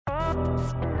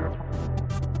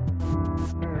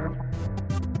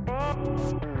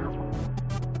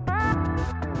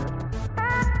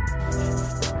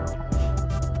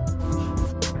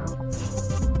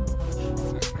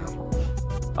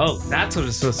Oh, that's what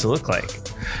it's supposed to look like.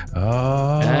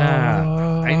 Oh,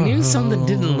 I knew something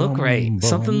didn't look right.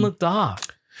 Something looked off.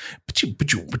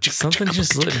 Something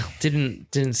just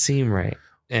didn't seem right,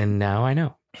 and now I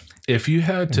know. If you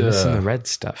had to listen to the red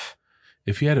stuff,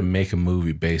 if you had to make a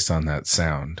movie based on that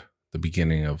sound, the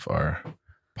beginning of our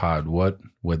pod, what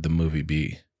would the movie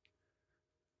be?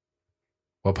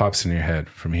 What pops in your head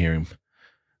from hearing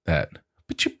that?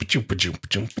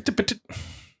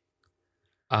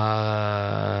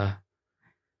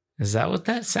 Is that what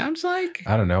that sounds like?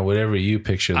 I don't know. Whatever you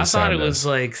picture. I thought it was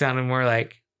like sounding more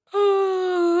like,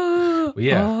 oh,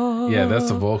 yeah, that's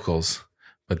the vocals.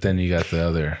 But then you got the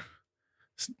other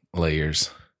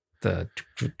layers. But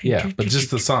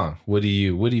just the song. What do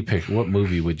you pick? What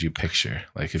movie would you picture?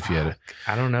 Like if you had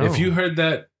I don't know. If you heard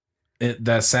that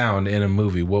sound in a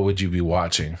movie, what would you be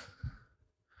watching?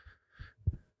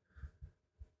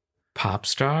 Pop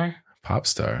Star.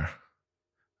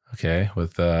 Okay,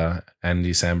 with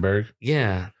Andy Samberg.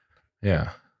 Yeah.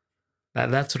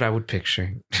 That's what I would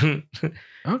picture.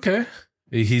 Okay,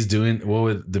 he's doing. What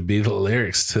would be the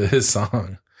lyrics to his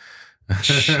song?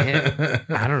 Shit.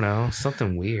 I don't know.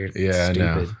 Something weird. Yeah,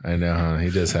 Stupid. I know. Huh? He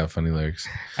does have funny lyrics.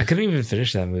 I couldn't even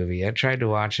finish that movie. I tried to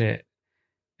watch it,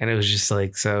 and it was just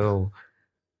like so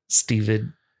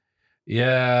stupid.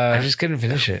 Yeah, I just couldn't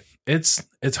finish it.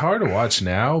 It's hard to watch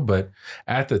now, but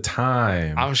at the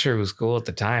time, I'm sure it was cool at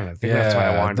the time. I think that's why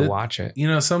I wanted to watch it. You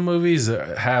know, some movies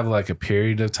have like a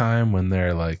period of time when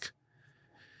they're like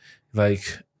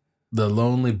The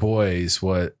Lonely Boys.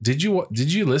 What did you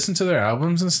listen to their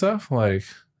albums and stuff like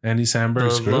Andy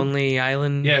Samberg's group? Lonely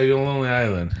Island? Yeah, Lonely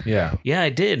Island. Yeah. Yeah, I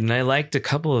did. And I liked a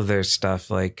couple of their stuff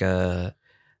like I'm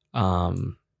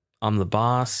the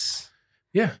Boss.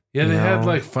 Yeah. Yeah, they had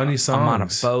like funny songs. I'm on a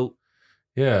boat.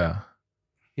 Yeah.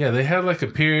 Yeah, they had like a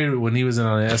period when he was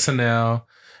on SNL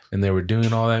and they were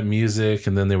doing all that music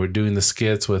and then they were doing the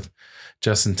skits with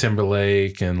Justin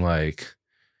Timberlake and like,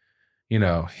 you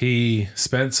know, he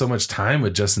spent so much time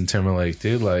with Justin Timberlake,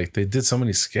 dude. Like they did so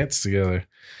many skits together.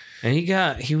 And he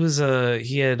had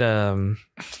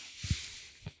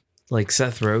like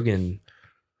Seth Rogen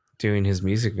doing his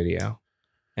music video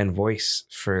and voice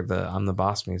for the I'm the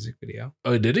Boss music video.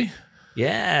 Oh, did he?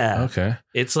 Yeah. Okay.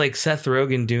 It's like Seth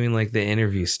Rogen doing like the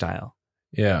interview style.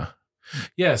 Yeah.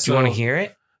 Yeah. So, do you want to hear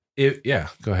it? Yeah,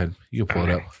 go ahead. You can pull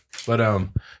it up. But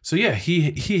so yeah,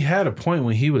 he had a point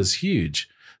when he was huge.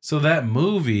 So that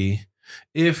movie,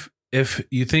 if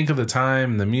you think of the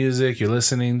time, the music, you're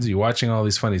listening, you're watching all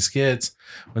these funny skits,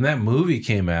 when that movie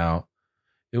came out,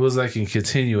 it was like a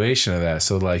continuation of that.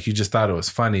 So like you just thought it was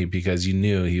funny because you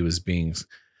knew he was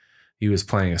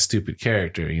playing a stupid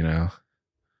character, you know,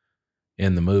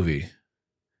 in the movie.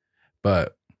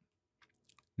 But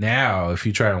now if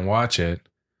you try and watch it,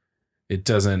 it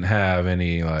doesn't have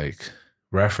any like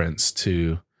reference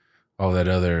to all that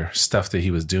other stuff that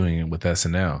he was doing with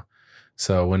SNL.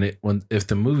 So if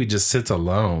the movie just sits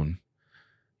alone,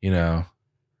 you know,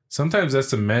 sometimes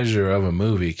that's the measure of a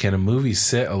movie. Can a movie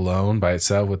sit alone by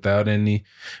itself without any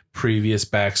previous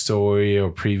backstory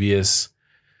or previous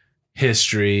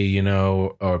history, you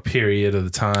know, or period of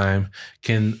the time?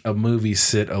 Can a movie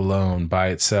sit alone by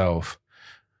itself,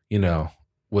 you know,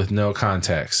 with no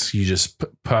context? You just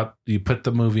put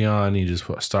the movie on, you just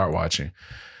start watching.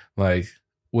 Like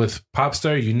with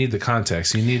Popstar, you need the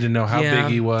context. You need to know how big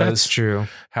he was. That's true.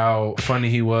 How funny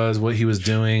he was, what he was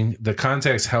doing. The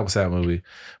context helps that movie.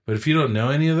 But if you don't know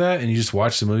any of that and you just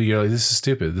watch the movie, you're like, this is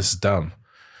stupid. This is dumb.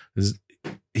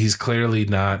 He's clearly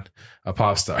not a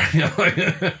pop star. You know, like,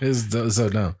 it's so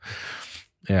dumb.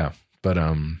 Yeah. But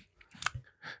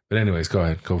anyways, go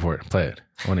ahead. Go for it. Play it.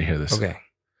 I want to hear this. Okay.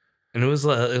 And it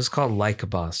was called Like a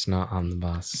Boss, not I'm the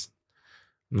Boss.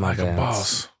 Like a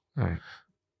Boss. All right.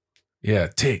 Yeah,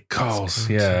 take calls.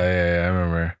 Yeah, I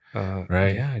remember.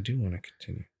 Right? Yeah, I do want to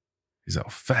continue. He's all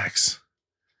facts.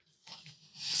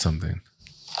 Something.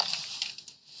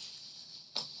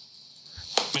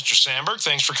 Mr. Sandberg,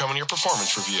 thanks for coming to your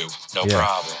performance review. No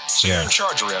problem. So you're in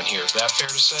charge around here. Is that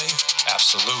fair to say?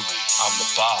 Absolutely. I'm the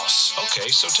boss. Okay,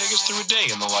 so take us through a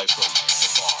day in the life of the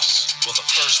boss. Well, the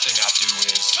first thing I do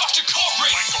is talk to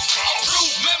corporate,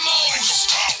 approve memos,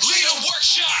 lead a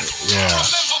workshop,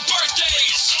 remember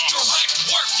birthdays, direct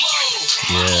workflow,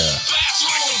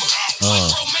 bathroom,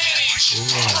 micromanage,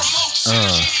 promote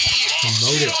synergy,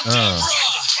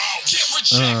 get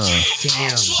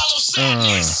rejected, swallow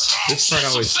sadness, this part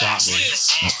always stopped me.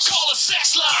 Call a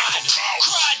sex line,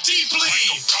 cry deeply.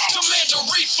 Demand a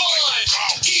refund.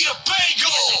 Eat a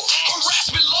bagel.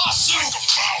 Harassment lawsuit.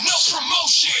 No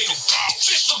promotion.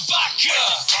 Fifth of vodka.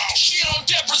 Shit on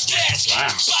Deborah's desk.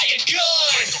 Buy a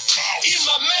gun. In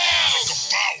my mouth.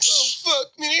 Oh, fuck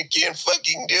me. I can't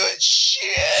fucking do it.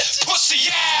 Shit. Pussy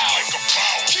out.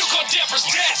 Puke on Deborah's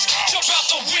desk. Jump out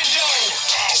the window.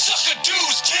 Suck a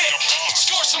dude's dick.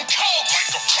 Score some coke.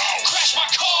 Crash my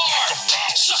car.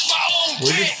 Suck my own dick.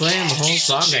 We're just playing the whole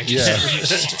song. Yeah.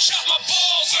 Chop my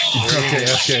balls off.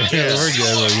 Okay. Yeah, we're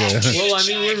good. Well, I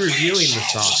mean, we're reviewing the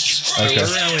song. So Okay.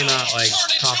 we're really not like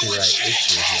copyright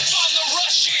issues yet.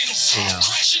 You know,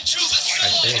 I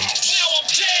think.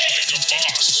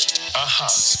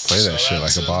 Play that shit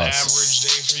like a boss. Average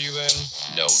day for you then?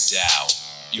 No doubt.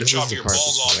 You This is chop the your part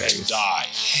balls that's off and hilarious. die.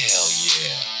 Hell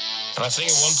yeah. And I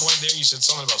think at one point there you said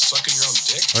something about sucking your own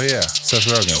dick. Oh yeah, Seth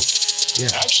Rogen.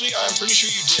 Yeah. Actually, I'm pretty sure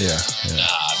you did. Yeah.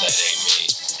 Nah, that ain't me.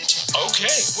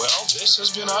 Okay, well, this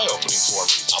has been eye-opening for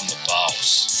me. I'm the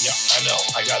boss. Yeah, I know.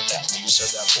 I got that. You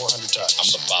said that 400 times.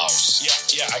 I'm the boss.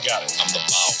 Yeah, I got it. I'm the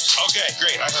boss. Okay,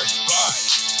 great. I heard you. Bye.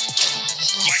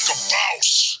 Like a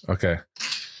boss. Okay.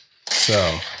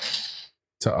 So,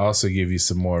 to also give you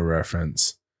some more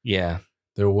reference, Yeah.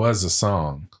 there was a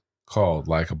song called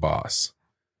 "Like a Boss"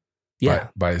 Yeah.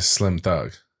 by Slim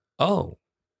Thug. Oh,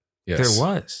 Yes, there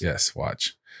was. Yes,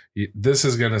 watch. This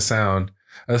is going to sound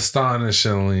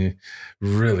astonishingly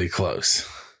really close.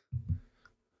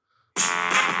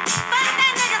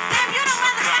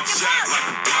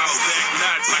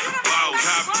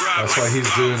 That's why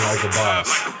he's doing "Like a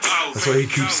Boss." That's why he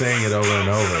keeps saying it over and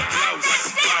over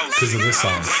because of this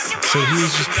song. So he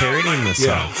was just parodying this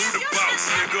Yeah. song.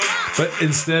 But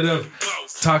instead of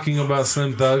talking about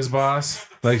Slim Thug's boss,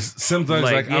 like Slim Thug's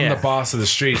like I'm yeah. the boss of the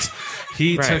streets.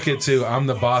 He Right. took it to I'm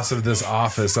the boss of this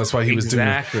office. That's why he was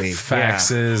Exactly, doing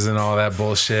faxes and all that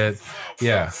bullshit.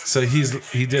 Yeah. So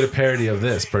he did a parody of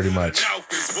this pretty much.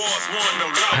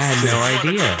 I had no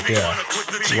idea. Yeah.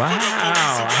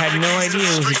 Wow. I had no idea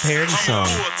it was a parody song.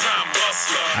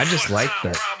 I just liked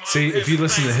that. See, if you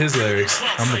listen to his lyrics,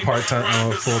 I'm a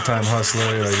full-time hustler.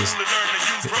 I just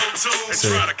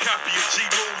see.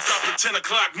 10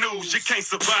 o'clock news, you can't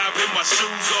survive in my shoes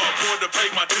or afford to pay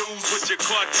my dues with your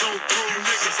cartoon crew. You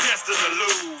niggas destined to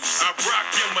lose. I rock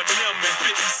Eminem and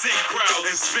 50 Cent crowds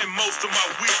and spend most of my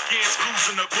weekends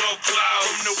cruising the glow cloud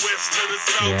from the west to the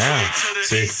south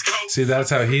to the east coast. See, that's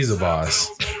how he's a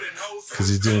boss because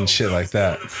he's doing shit like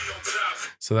that.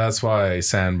 So that's why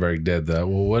Sandberg did that.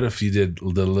 Well, what if you did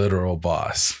the literal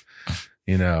boss?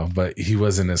 You know, but he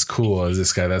wasn't as cool as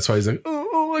this guy. That's why he's like,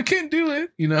 oh, I can't do it.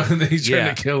 You know, and then he's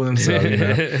trying to kill himself. You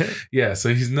know? Yeah,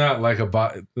 so he's not like a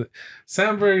boss.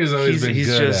 Sandberg has always been He's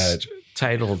good just at.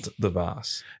 titled The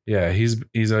Boss. Yeah, he's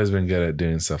always been good at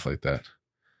doing stuff like that.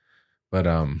 But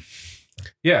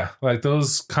yeah, like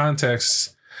those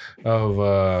contexts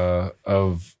of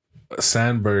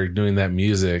Sandberg doing that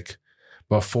music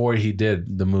before he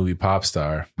did the movie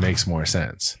Popstar makes more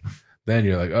sense. Then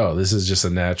you're like, oh, this is just a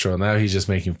natural. Now he's just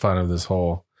making fun of this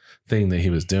whole thing that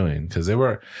he was doing because they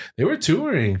were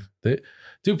touring.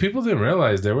 People didn't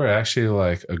realize they were actually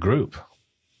like a group.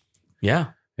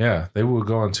 Yeah. Yeah, they would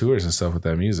go on tours and stuff with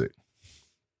that music.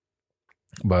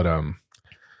 But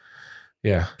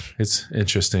yeah, it's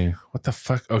interesting. What the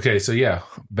fuck? Okay, so yeah,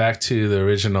 back to the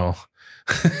original.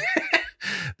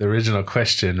 The original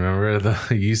question. Remember,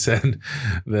 you said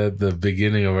that the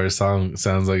beginning of our song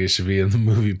sounds like it should be in the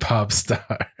movie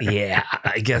Popstar. Yeah,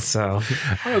 I guess so.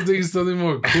 I was thinking something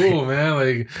more cool,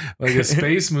 man, like a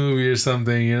space movie or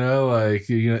something. You know, like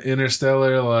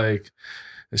Interstellar, like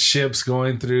ships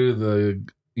going through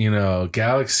the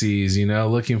galaxies.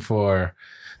 Looking for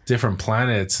different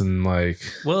planets and like.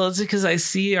 Well, it's because I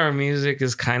see our music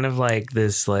as kind of like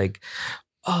this, like.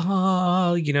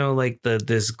 Oh, like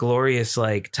this glorious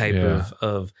like type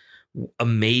of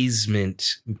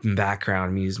amazement background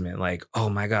amusement, like, oh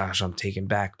my gosh, I'm taken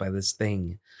back by this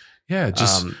thing. Yeah,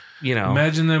 just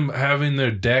imagine them having their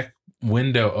deck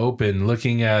window open,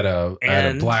 looking at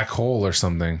a black hole or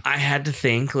something. I had to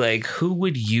think, like, who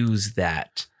would use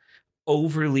that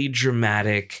overly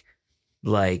dramatic,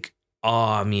 like,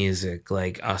 awe music,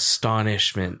 like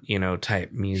astonishment,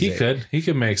 type music. He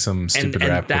could make some stupid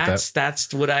rap with that.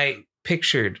 That's what I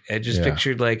pictured. I just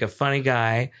pictured like a funny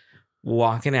guy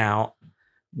walking out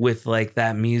with like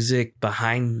that music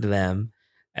behind them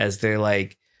as they're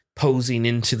like posing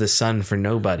into the sun for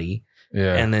nobody.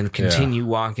 Yeah. And then continue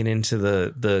walking into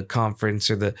the conference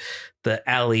or the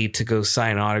alley to go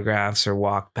sign autographs or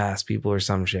walk past people or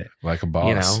some shit. Like a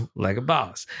boss. Like a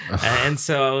boss. And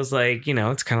so I was like,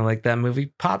 it's kind of like that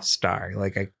movie Popstar.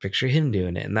 Like I picture him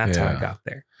doing it, and that's how I got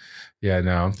there. Yeah,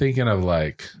 no, I'm thinking of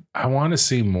like, I want to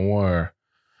see more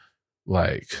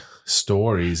like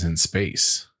stories in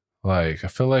space. Like, I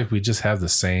feel like we just have the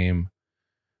same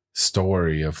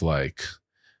story of like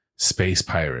space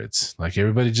pirates. Like,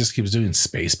 everybody just keeps doing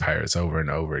space pirates over and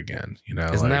over again, you know?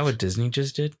 Isn't like, that what Disney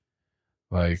just did?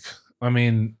 Like, I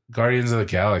mean, Guardians of the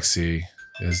Galaxy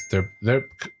is they're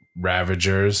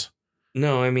Ravagers.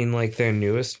 No, I mean like their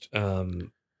newest,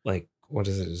 like what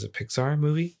is it? Is it a Pixar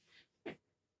movie?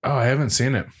 Oh, I haven't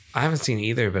seen it. I haven't seen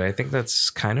either, but I think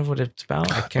that's kind of what it's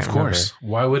about. I can't Of course.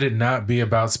 remember. Why would it not be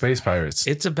about space pirates?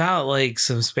 It's about like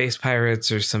some space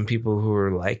pirates or some people who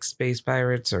are like space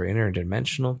pirates or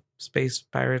interdimensional space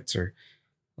pirates or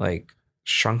like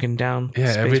shrunken down.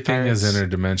 Yeah, space everything pirates. is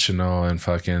interdimensional and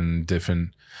fucking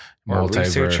different Or multiverse.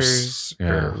 researchers Yeah.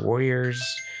 or warriors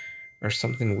or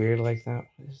something weird like that.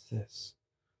 What is this?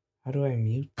 How do I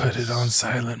mute Put this? it on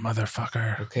silent,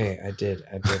 motherfucker. Okay, I did.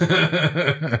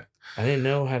 I didn't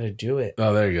know how to do it.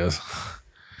 Oh, there he goes.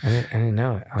 I didn't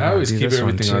know it. I always do keep this one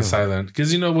everything on too. silent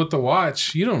because, you know, with the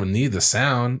watch, you don't need the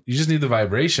sound. You just need the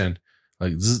vibration.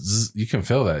 Like, zzz, zzz, you can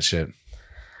feel that shit.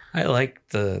 I like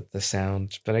the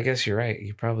sound, but I guess you're right.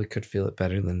 You probably could feel it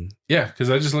better than Yeah, because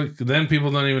I just like, then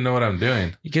people don't even know what I'm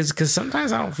doing. because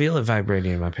sometimes I don't feel it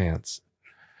vibrating in my pants.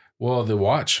 Well, the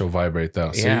watch will vibrate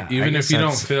though. So Yeah, even I if guess you don't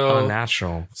that's feel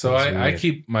unnatural. So It's I weird.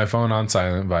 keep my phone on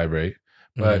silent, vibrate.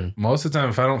 But Mhm. most of the time,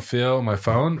 if I don't feel my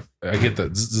phone, I get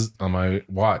the zzz, zzz on my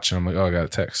watch, and I'm like, oh, I got a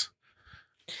text.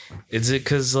 Is it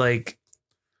because like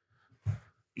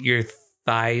your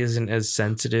thigh isn't as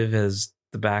sensitive as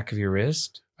the back of your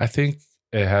wrist? I think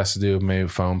it has to do with maybe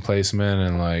phone placement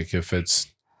and like if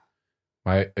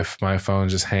my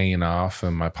phone's just hanging off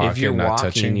and my If pocket you're not walking,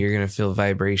 touching, you're gonna feel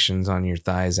vibrations on your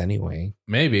thighs anyway.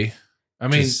 maybe. I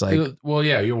mean, Just like- well,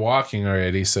 yeah, you're walking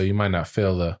already, so you might not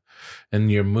feel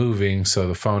and you're moving, so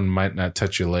the phone might not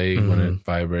touch your leg when Mm-hmm. it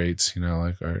vibrates, you know,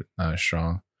 like, or not as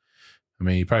strong. I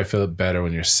mean, you probably feel it better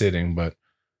when you're sitting, but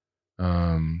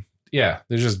yeah,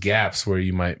 there's just gaps where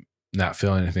you might not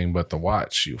feel anything, but the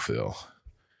watch you feel.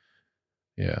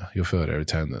 Yeah, you'll feel it every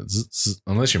time.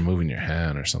 Unless you're moving your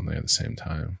hand or something at the same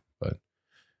time, but it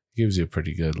gives you a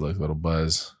pretty good little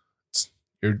buzz.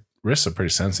 Your wrists are pretty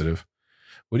sensitive.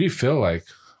 What do you feel like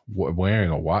wearing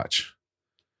a watch?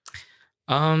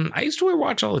 I used to wear a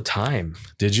watch all the time.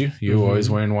 Did you? You were always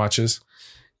Mhm. wearing watches?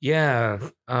 Yeah.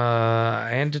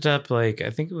 I ended up like, I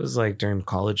think it was like during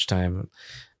college time.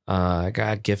 I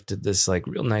got gifted this like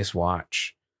real nice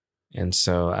watch. And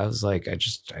so I was like, I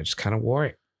just kind of wore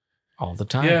it all the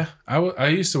time. Yeah, I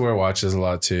used to wear watches a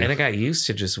lot too. And I got used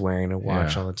to just wearing a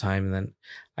watch Yeah. all the time. And then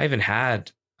I even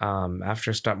had,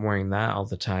 after I stopped wearing that all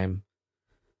the time,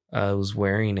 I was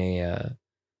wearing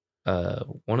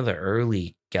one of the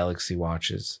early Galaxy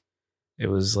watches. It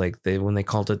was like when they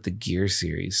called it the Gear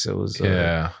series. So it was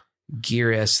Yeah.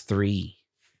 Gear S3.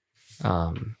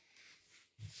 And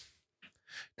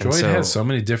Droid has so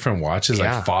many different watches.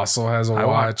 Yeah. Like Fossil has a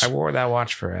watch. I wore that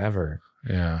watch forever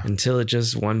Yeah. until it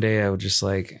just one day I was just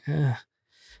like, I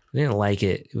didn't like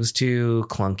it. It was too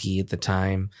clunky at the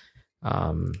time.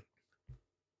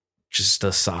 Just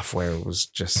the software was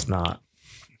just not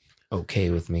okay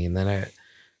with me. And then I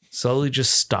slowly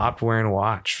just stopped wearing a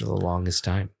watch for the longest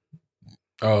time.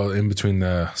 Oh, in between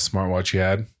the smartwatch you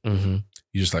had, Mm-hmm.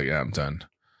 you just like, yeah, I'm done.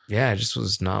 Yeah, I just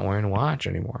was not wearing a watch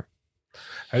anymore.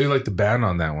 How do you like the band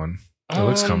on that one? It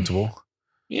looks comfortable.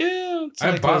 Yeah. It's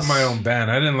I like bought this- my own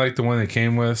band. I didn't like the one they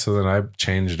came with, so then I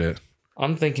changed it.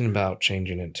 I'm thinking about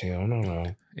changing it too. I don't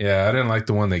know. Yeah, I didn't like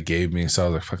the one they gave me, so I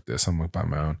was like, fuck this. I'm going to buy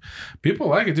my own. People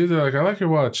like it, dude. They're like, I like your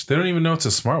watch. They don't even know it's a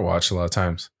smartwatch a lot of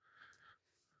times.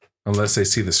 Unless they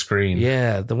see the screen.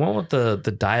 Yeah, the one with the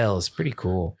dial is pretty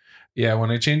cool. Yeah, when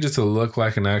they change it to look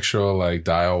like an actual like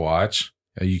dial watch,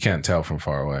 you can't tell from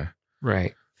far away.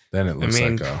 Right. Then it looks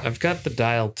like I've got the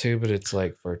dial too, but it's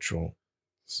like virtual.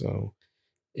 So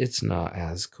it's not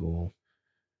as cool.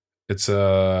 it's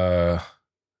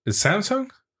Samsung?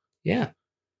 Yeah.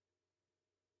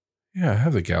 Yeah, I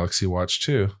have the Galaxy Watch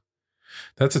too.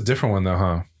 That's a different one though,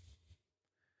 huh?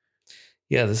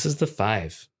 Yeah, this is the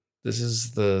 5. This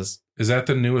is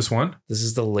the newest one?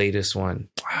 latest one.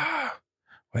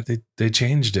 Why they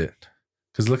changed it?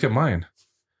 Because look at mine.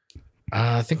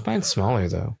 I think mine's smaller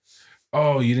though.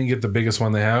 Oh, you didn't get the biggest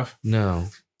one they have? No.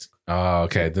 Oh,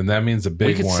 okay. Then that means the We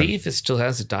big could one. see if it still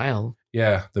has a dial.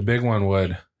 Yeah, the big one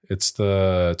would. It's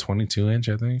the 22-inch,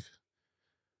 I think.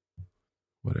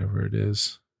 Whatever it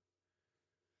is.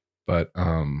 But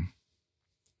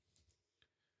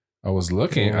I was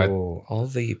looking at All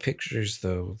the pictures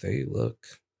though, they look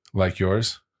like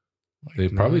yours. like They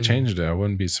probably mine. changed it. I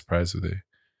wouldn't be surprised if they.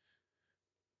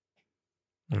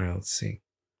 All right, let's see.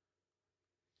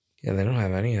 Yeah, they don't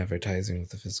have any advertising with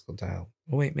the physical dial.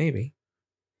 Oh, wait, maybe.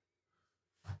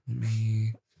 Let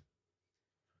me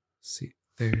see.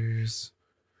 There's...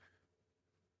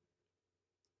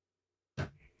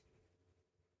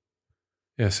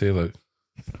 Yeah, see, look.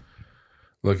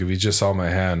 Look, if you just saw my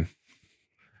hand.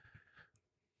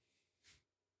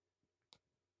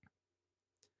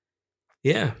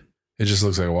 Yeah. It just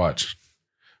looks like a watch.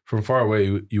 From far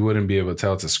away, you wouldn't be able to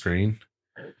tell it's a screen.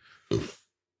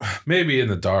 Maybe in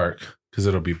the dark, because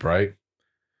it'll be bright.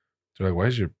 They're like, why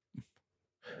is your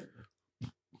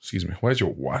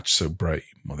watch so bright,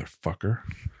 you motherfucker?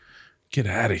 Get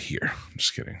out of here. I'm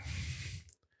just kidding.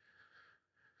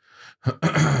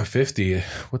 50.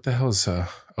 What the hell is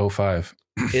 05?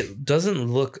 It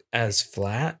doesn't look as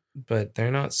flat, but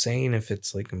they're not saying if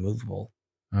it's like movable.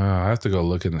 I have to go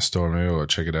look in the store. Maybe I'll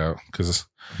check it out because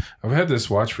I've had this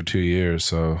watch for 2 years,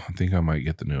 so I think I might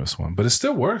get the newest one. But it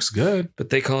still works good.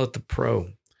 But they call it the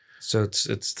Pro, so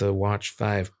it's the Watch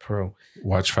 5 Pro.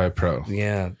 Watch 5 Pro.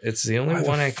 Yeah, it's the only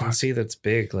one I can see that's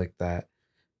big like that.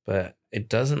 But it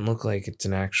doesn't look like it's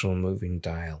an actual moving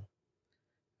dial.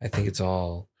 I think it's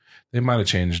all... They might have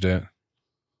changed it.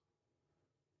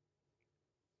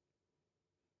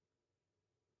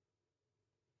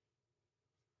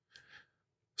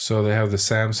 So they have the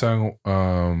Samsung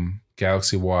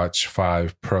Galaxy Watch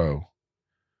 5 Pro.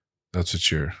 That's what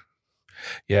you're...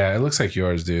 Yeah, it looks like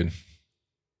yours, dude.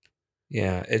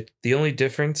 Yeah, the only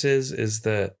difference is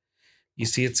that you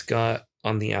see it's got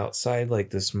on the outside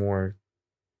like this more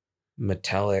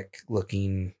metallic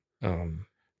looking...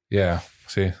 Yeah,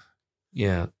 see?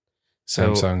 Yeah.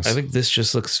 So Samsung's. I think this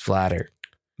just looks flatter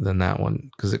than that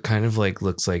one because it kind of like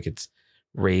looks like it's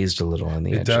raised a little on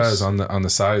the edges. It does on the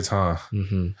sides, huh?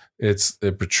 Mm-hmm.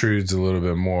 It protrudes a little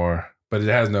bit more, but it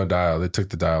has no dial. They took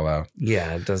the dial out.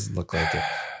 Yeah, it doesn't look like it.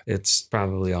 It's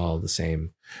probably all the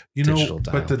same. You know,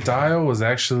 but the dial was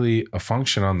actually a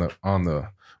function on the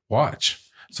watch.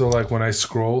 So like when I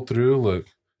scroll through, look,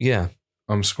 yeah,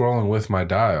 I'm scrolling with my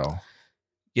dial.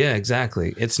 Yeah,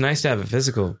 exactly. It's nice to have it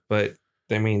physical, but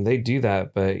I mean, they do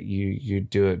that, but you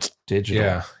do it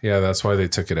digital. Yeah, that's why they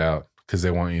took it out because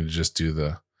they want you to just do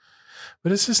the.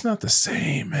 But it's just not the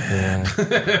same, man.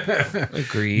 Yeah.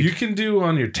 Agreed. You can do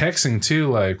on your texting too.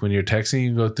 Like when you're texting, you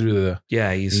can go through the.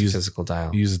 Yeah, use physical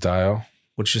dial. Use the dial,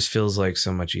 which just feels like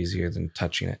so much easier than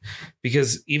touching it.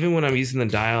 Because even when I'm using the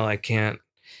dial, I can't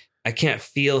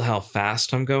feel how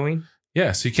fast I'm going.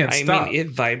 Yeah, so you can't stop. I mean, it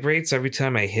vibrates every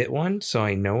time I hit one, so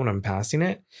I know when I'm passing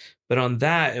it. But on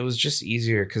that, it was just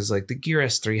easier because like the Gear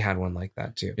S3 had one like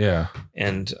that too. Yeah.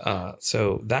 And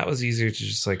so that was easier to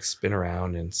just like spin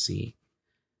around and see.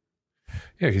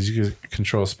 Yeah, because you can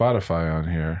control Spotify on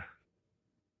here.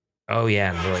 Oh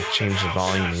yeah, and like change the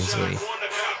volume easily.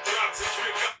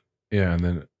 Yeah, and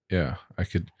then I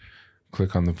could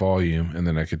click on the volume and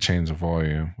then I could change the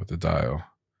volume with the dial.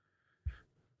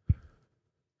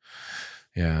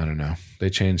 Yeah, I don't know. They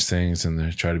change things and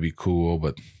they try to be cool,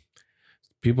 but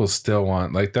people still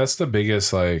want, like, that's the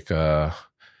biggest, like, I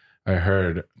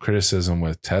heard criticism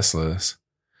with Teslas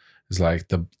is like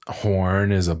the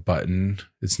horn is a button.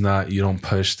 It's not, you don't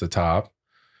push the top.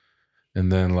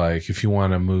 And then like, if you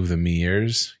want to move the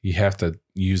mirrors, you have to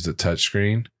use the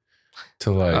touchscreen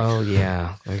to like. Oh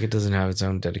yeah. Like it doesn't have its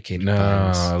own dedicated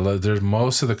buttons. No, there's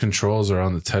most of the controls are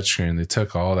on the touchscreen. They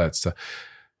took all that stuff.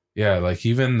 Yeah, like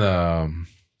even the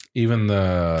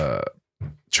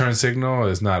turn signal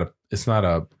is not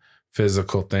a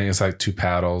physical thing. It's like two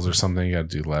paddles or something. You got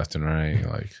to do left and right.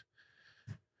 Like,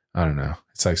 I don't know.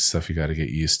 It's like stuff you got to get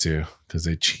used to because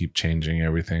they keep changing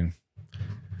everything.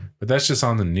 But that's just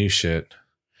on the new shit.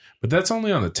 But that's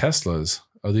only on the Teslas.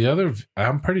 The other,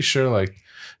 I'm pretty sure, like,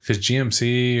 because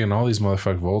GMC and all these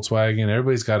motherfucking Volkswagen,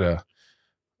 everybody's got a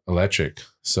electric.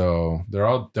 So they're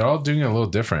all doing it a little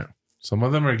different. Some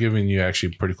of them are giving you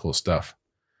actually pretty cool stuff.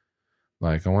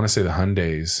 Like I want to say the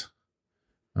Hyundai's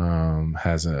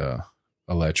has a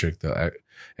electric, the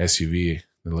SUV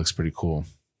that looks pretty cool.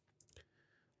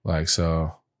 Like,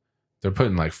 so they're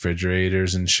putting like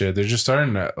refrigerators and shit. They're just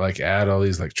starting to like add all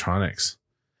these electronics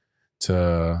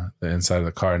to the inside of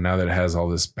the car. Now that it has all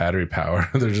this battery power,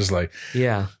 they're just like,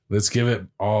 yeah, let's give it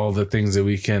all the things that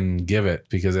we can give it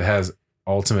because it has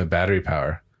ultimate battery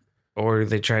power. Or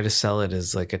they try to sell it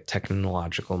as like a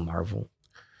technological marvel.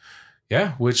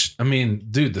 Yeah, which, I mean,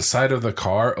 dude, the side of the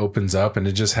car opens up and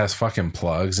it just has fucking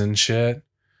plugs and shit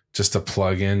just to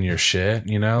plug in your shit,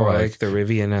 you know? Or like the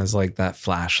Rivian has like that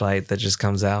flashlight that just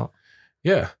comes out.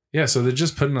 Yeah. Yeah. So they're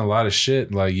just putting a lot of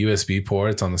shit like USB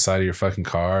ports on the side of your fucking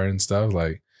car and stuff.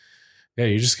 Like, yeah,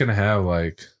 you're just going to have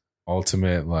like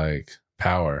ultimate like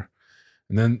power.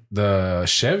 And then the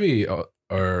Chevy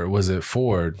or was it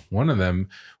Ford? One of them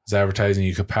was advertising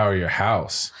you could power your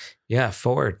house. Yeah,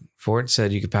 Ford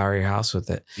said you could power your house with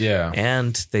it. Yeah.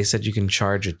 And they said you can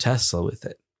charge a Tesla with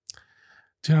it.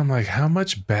 Dude, I'm like, how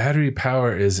much battery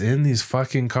power is in these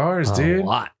fucking cars, dude? A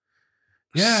lot.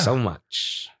 Yeah. So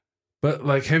much. But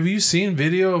like, have you seen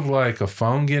video of like a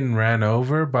phone getting ran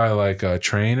over by like a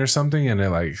train or something and it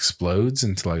like explodes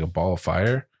into like a ball of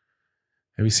fire?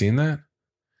 Have you seen that?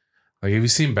 Like, have you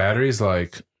seen batteries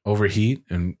like overheat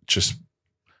and just...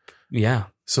 Yeah.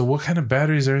 So what kind of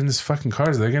batteries are in this fucking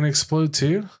cars? They're going to explode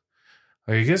too?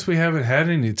 Like, I guess we haven't had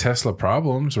any Tesla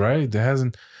problems, right? We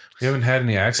haven't had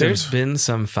any accidents. There's been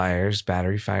some fires,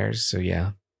 battery fires. So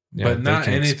yeah. But not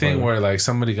anything explode. Where like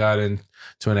somebody got into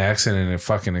an accident and it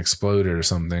fucking exploded or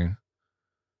something.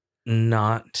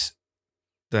 Not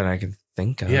that I can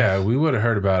think of. Yeah, we would have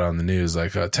heard about it on the news.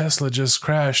 Like Tesla just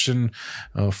crashed and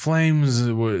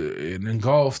flames were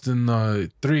engulfed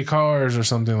in 3 cars or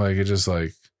something. Like it just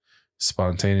like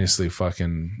spontaneously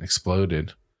fucking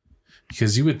exploded.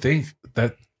 Because you would think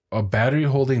that a battery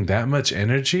holding that much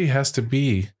energy has to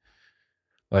be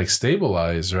like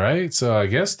stabilized, right? So I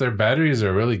guess their batteries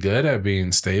are really good at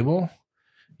being stable,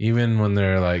 even when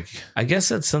they're like... I guess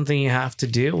that's something you have to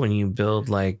do when you build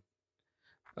like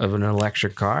of an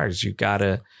electric cars. You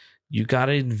gotta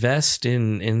invest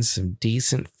in some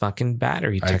decent fucking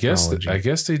battery technology. I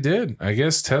guess they did. I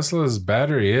guess Tesla's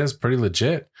battery is pretty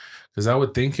legit, because I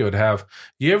would think it would have...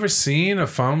 You ever seen a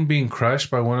phone being crushed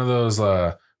by one of those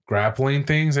grappling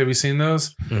things? Have you seen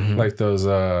those? Mm-hmm. Like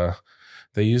those...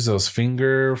 They use those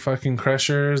finger fucking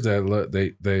crushers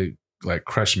that they like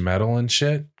crush metal and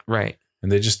shit. Right.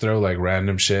 And they just throw like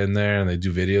random shit in there and they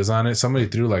do videos on it. Somebody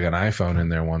threw like an iPhone in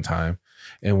there one time.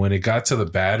 And when it got to the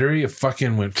battery, it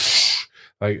fucking went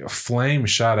like a flame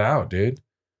shot out, dude.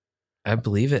 I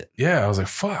believe it. Yeah. I was like,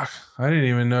 fuck. I didn't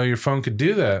even know your phone could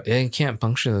do that. Yeah, you can't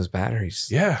puncture those batteries.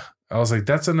 Yeah. I was like,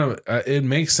 it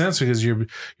makes sense because your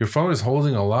phone is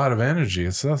holding a lot of energy.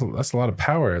 That's a lot of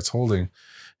power it's holding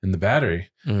in the battery.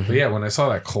 Mm-hmm. But yeah, when I saw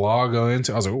that claw go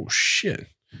into, I was like, oh shit.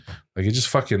 Like it just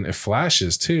fucking, it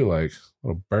flashes too. Like a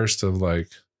little burst of like,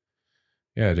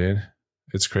 yeah, dude,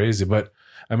 it's crazy. But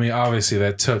I mean, obviously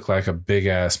that took like a big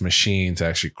ass machine to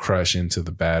actually crush into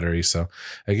the battery. So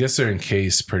I guess they're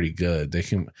encased pretty good. They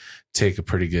can take a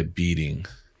pretty good beating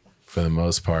for the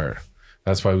most part.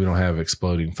 That's why we don't have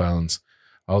exploding phones.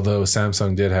 Although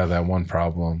Samsung did have that one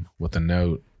problem with the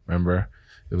Note. Remember?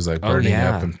 It was like burning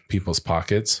up in people's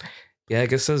pockets. Yeah, I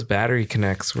guess those battery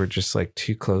connects were just like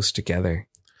too close together.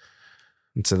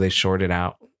 And so they shorted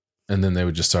out. And then they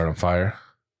would just start on fire.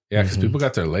 Yeah, because people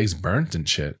got their legs burnt and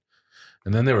shit.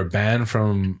 And then they were banned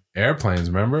from airplanes,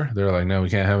 remember? They were like, no, we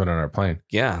can't have it on our plane.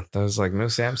 Yeah, that was like, no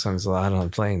Samsung's allowed on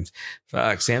planes.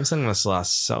 Fuck, Samsung must have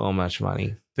lost so much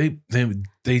money. They did,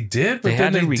 but they then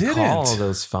had to they recall didn't.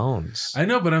 Those phones. I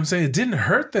know, but I'm saying it didn't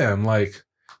hurt them. Like,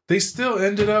 they still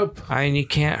ended up... I mean, you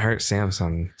can't hurt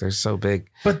Samsung. They're so big.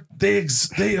 But they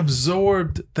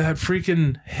absorbed that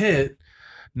freaking hit.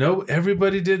 No,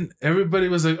 everybody didn't. Everybody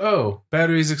was like, oh,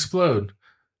 batteries explode.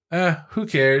 Who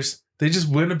cares? They just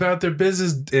went about their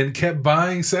business and kept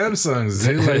buying Samsungs.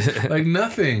 Dude. Like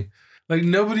nothing. Like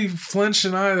nobody flinched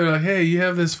an eye. They're like, hey, you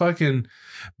have this fucking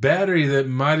battery that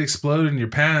might explode in your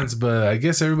pants, but I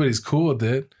guess everybody's cool with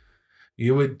it.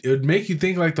 It would make you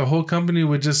think like the whole company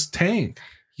would just tank.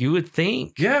 You would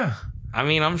think. Yeah. I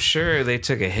mean, I'm sure they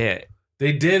took a hit.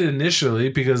 They did initially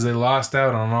because they lost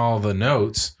out on all the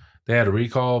notes. They had a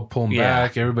recall, pull them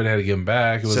back. Everybody had to give them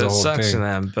back. It was a whole thing. So it sucks to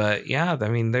them. But yeah, I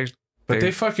mean, But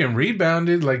they fucking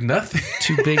rebounded like nothing.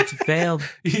 Too big to fail.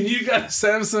 You got a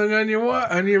Samsung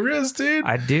on your wrist, dude.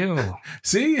 I do.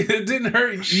 See, it didn't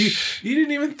hurt you. You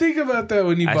didn't even think about that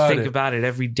when you bought it. I think about it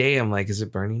every day. I'm like, is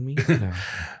it burning me? No.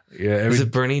 Yeah. Is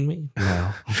it burning me?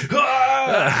 No. It's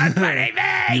burning me.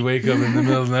 You wake up in the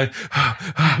middle of the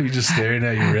night. You're just staring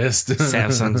at your wrist.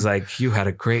 Samsung's like, you had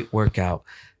a great workout.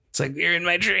 It's like, you're in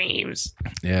my dreams.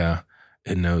 Yeah.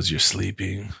 It knows you're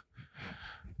sleeping.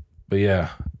 But yeah.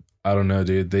 I don't know,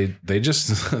 dude. They're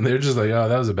just like, oh,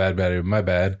 that was a bad battery. My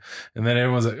bad. And then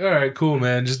everyone's like, all right, cool,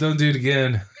 man. Just don't do it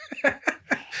again.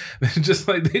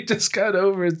 They just got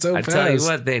over it so fast. I tell you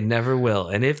what, they never will.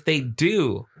 And if they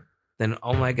do, then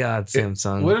oh my God,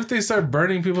 Samsung. What if they start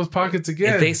burning people's pockets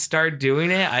again? If they start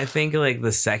doing it, I think like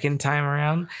the second time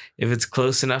around, if it's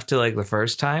close enough to like the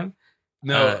first time.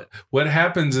 No, what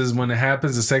happens is when it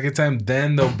happens the second time,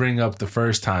 then they'll bring up the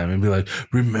first time and be like,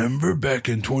 remember back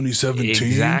in 2017?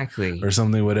 Exactly. Or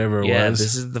something, whatever it was. Yeah,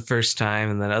 this is the first time.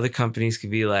 And then other companies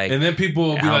could be like, and then people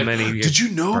will be how like, many did you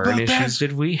know about that?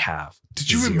 Did we have?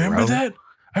 Did you remember that?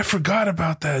 I forgot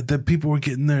about that people were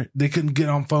getting there. They couldn't get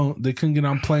on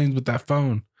planes with that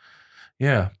phone.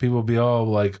 Yeah, people be all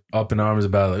like up in arms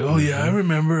about it, like, oh yeah, I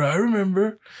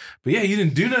remember. But yeah, you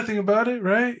didn't do nothing about it,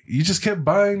 right? You just kept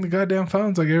buying the goddamn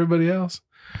phones like everybody else.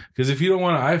 Because if you don't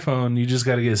want an iPhone, you just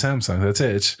got to get a Samsung. That's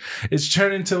it. It's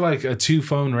turned into like a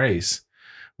 2-phone race,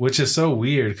 which is so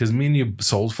weird because me and you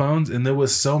sold phones and there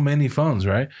was so many phones,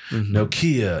 right? Mm-hmm.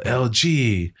 Nokia,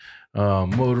 LG,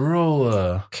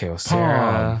 Motorola,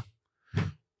 Kyocera.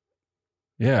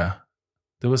 Yeah.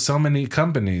 There was so many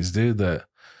companies, dude, that.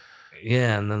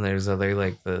 Yeah, and then there's other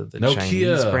like the Nokia.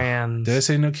 Chinese brands. Did I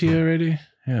say Nokia already?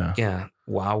 Yeah. Yeah.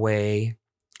 Huawei.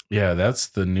 Yeah, that's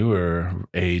the newer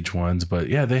age ones. But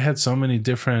yeah, they had so many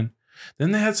different.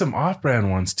 Then they had some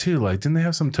off-brand ones too. Like, didn't they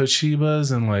have some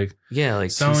Toshibas and like like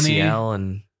Sony TCL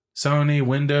and Sony?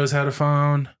 Windows had a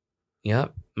phone.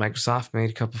 Yep, Microsoft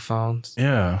made a couple phones.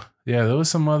 Yeah, there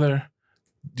was some other.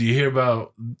 Do you hear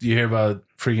about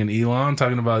freaking Elon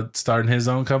talking about starting his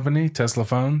own company, Tesla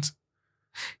Phones?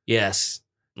 Yes,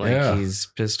 he's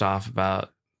pissed off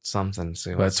about something.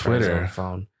 So about Twitter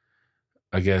phone.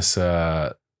 I guess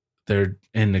they're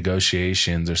in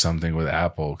negotiations or something with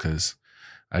Apple because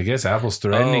I guess Apple's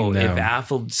threatening them. If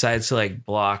Apple decides to like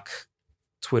block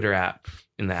Twitter app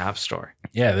in the App Store,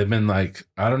 yeah, they've been like,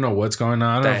 I don't know what's going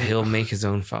on. That he'll make his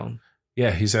own phone.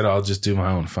 Yeah, he said, I'll just do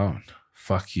my own phone.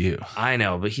 Fuck you. I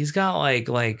know, but he's got like,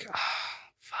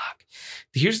 fuck.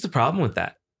 Here's the problem with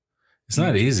that. It's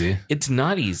not easy. It's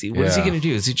not easy. What is he going to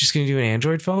do? Is he just going to do an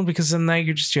Android phone? Because then now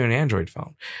you're just doing an Android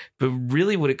phone. But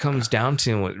really what it comes down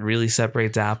to and what really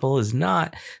separates Apple is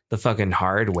not the fucking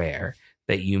hardware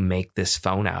that you make this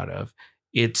phone out of.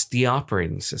 It's the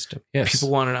operating system. Yes. People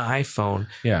want an iPhone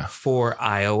for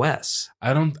iOS.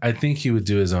 I think he would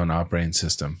do his own operating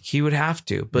system. He would have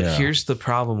to. But here's the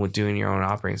problem with doing your own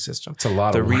operating system. It's a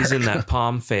lot of work. The reason that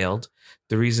Palm failed,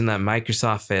 the reason that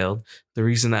Microsoft failed, the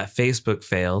reason that Facebook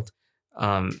failed.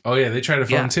 They tried a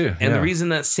phone too. And the reason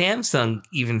that Samsung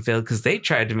even failed because they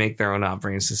tried to make their own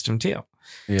operating system too.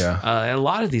 Yeah. And a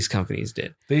lot of these companies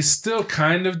did. They still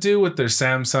kind of do with their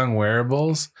Samsung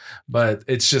wearables, but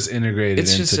it's just integrated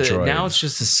into Droid. Now it's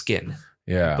just a skin.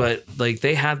 Yeah. But like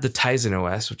they had the Tizen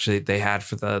OS, which they had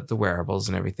for the wearables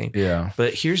and everything. Yeah.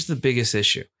 But here's the biggest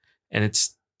issue. And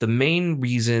it's the main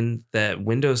reason that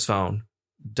Windows Phone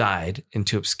died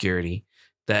into obscurity,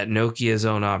 that Nokia's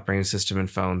own operating system and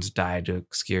phones died to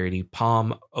obscurity.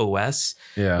 Palm OS,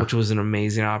 which was an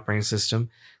amazing operating system,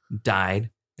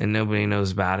 died and nobody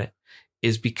knows about it,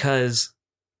 is because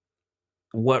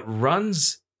what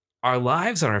runs our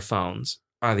lives on our phones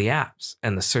are the apps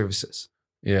and the services.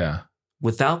 Yeah.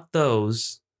 Without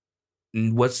those,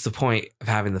 what's the point of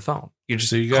having the phone? You're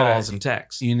just calls and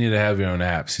texts. You need to have your own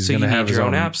apps. He's going to have your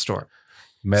own app store.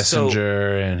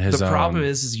 Messenger and his own. The problem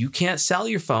is you can't sell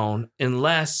your phone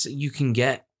unless you can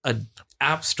get an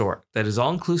app store that is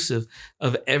all inclusive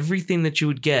of everything that you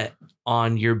would get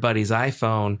on your buddy's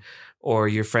iPhone or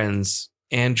your friend's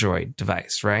Android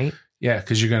device, right? Yeah,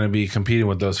 because you're going to be competing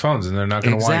with those phones and they're not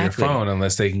going to want your phone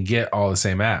unless they can get all the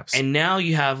same apps. And now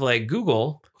you have like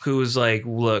Google, who is like,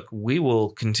 look, we will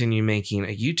continue making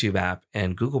a YouTube app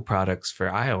and Google products for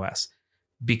iOS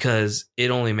because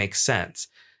it only makes sense.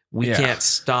 We can't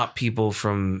stop people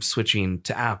from switching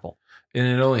to Apple. And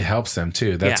it only helps them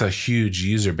too. That's a huge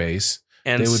user base.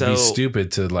 And they would be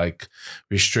stupid to like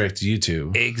restrict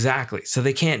YouTube. Exactly. So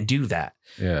they can't do that.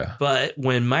 Yeah. But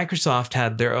when Microsoft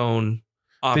had their own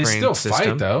operating system, they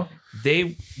still fight though.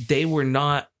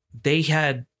 They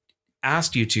had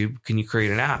asked YouTube, can you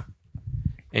create an app?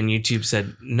 And YouTube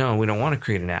said, no, we don't want to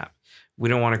create an app. We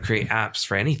don't want to create apps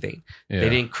for anything. Yeah. They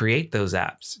didn't create those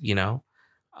apps, you know?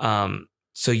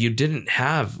 So you didn't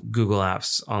have Google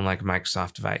apps on like a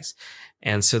Microsoft device.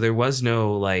 And so there was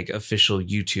no like official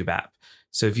YouTube app.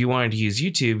 So if you wanted to use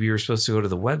YouTube, you were supposed to go to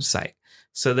the website.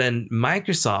 So then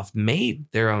Microsoft made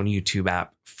their own YouTube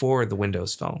app for the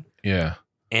Windows Phone. Yeah.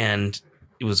 And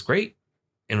it was great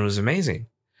and it was amazing.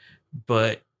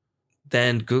 But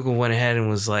then Google went ahead and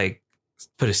was like,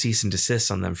 put a cease and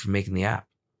desist on them for making the app.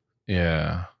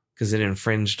 Yeah. Because it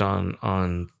infringed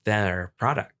on their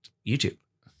product, YouTube.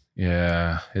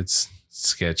 Yeah, it's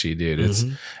sketchy, dude. It's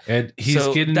and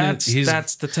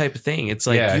that's the type of thing. It's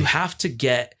like you have to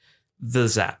get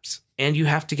those apps and you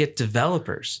have to get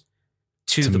developers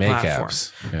to the make platform.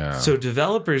 Apps. Yeah. So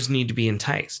developers need to be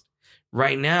enticed.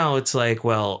 Right now, it's like,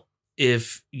 well,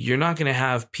 if you're not going to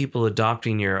have people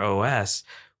adopting your OS,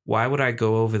 why would I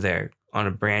go over there on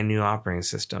a brand new operating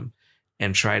system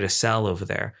and try to sell over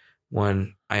there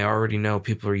when I already know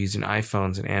people are using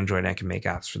iPhones and Android and I can make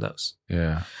apps for those?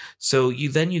 Yeah. So you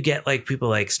get like people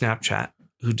like Snapchat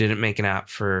who didn't make an app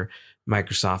for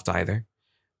Microsoft either,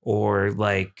 or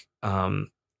like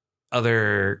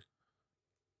other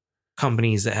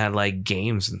companies that had like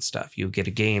games and stuff. You get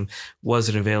a game,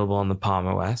 wasn't available on the Palm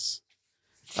OS.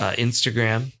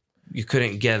 Instagram, you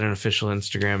couldn't get an official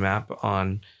Instagram app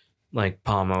on like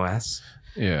Palm OS.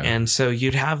 Yeah. And so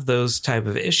you'd have those type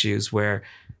of issues where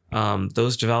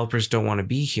those developers don't want to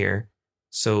be here,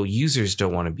 so users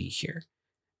don't want to be here.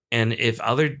 And if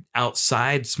other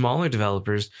outside smaller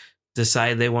developers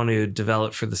decide they want to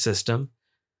develop for the system,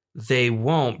 they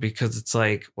won't, because it's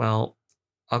like, well,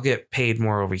 I'll get paid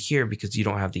more over here because you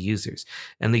don't have the users,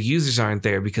 and the users aren't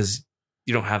there because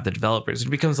you don't have the developers. It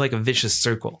becomes like a vicious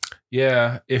circle.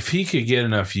 Yeah. If he could get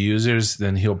enough users,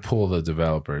 then he'll pull the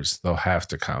developers. They'll have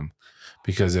to come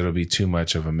because it'll be too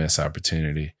much of a missed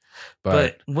opportunity.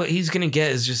 But what he's going to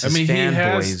get is just his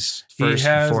fanboys first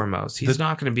and foremost. He's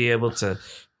not going to be able to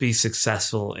be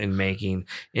successful in making,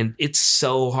 and it's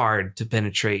so hard to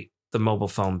penetrate the mobile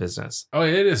phone business. Oh,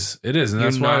 it is. It is. And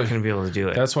You're that's not why going to be able to do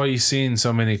it. That's why you've seen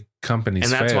so many companies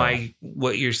and that's fail. why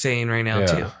what you're saying right now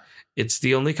too. It's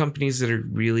the only companies that are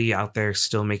really out there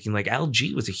still making, like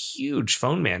LG was a huge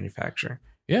phone manufacturer.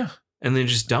 Yeah. And they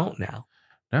just don't now.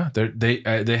 No,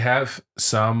 they have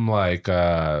some like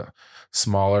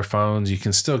smaller phones. You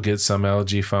can still get some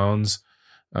LG phones.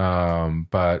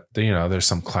 But there's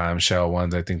some clamshell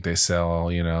ones I think they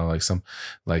sell, like some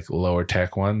like lower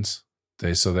tech ones.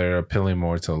 They're appealing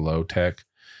more to low tech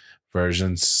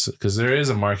versions, because there is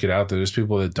a market out there. There's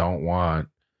people that don't want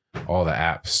all the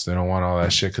apps. They don't want all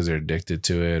that shit because they're addicted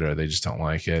to it, or they just don't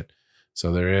like it.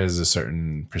 So there is a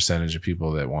certain percentage of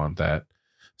people that want that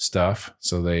stuff.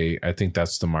 So I think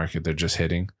that's the market they're just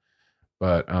hitting.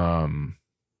 But I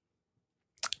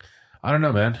don't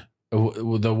know, man.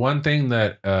 The one thing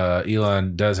that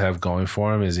Elon does have going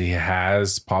for him is he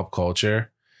has pop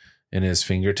culture in his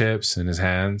fingertips, in his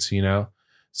hands,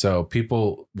 so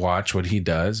people watch what he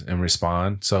does and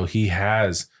respond. So he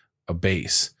has a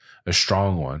base, a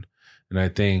strong one. And I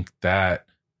think that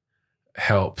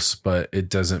helps, but it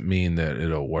doesn't mean that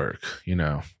it'll work,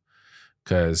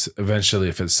 because eventually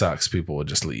if it sucks, people will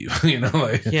just leave,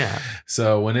 Yeah.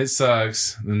 So when it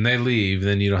sucks and they leave,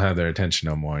 then you don't have their attention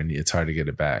no more, and it's hard to get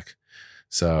it back.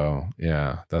 So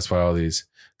yeah, that's why all these,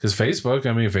 because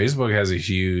Facebook has a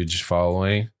huge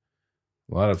following,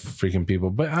 a lot of freaking people,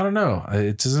 but I don't know.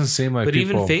 It doesn't seem like. But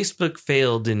even Facebook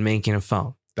failed in making a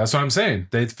phone. That's what I'm saying.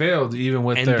 They failed even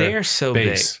with they're so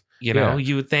base. Big.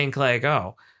 You would think like,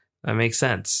 oh, that makes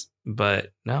sense,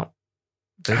 but no.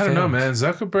 I don't know, man.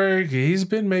 Zuckerberg, he's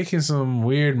been making some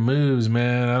weird moves,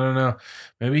 man. I don't know.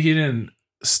 Maybe he didn't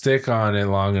stick on it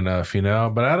long enough,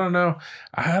 but I don't know.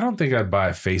 I don't think I'd buy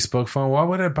a Facebook phone. Why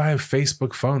would I buy a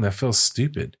Facebook phone? That feels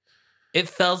stupid. It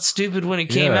felt stupid when it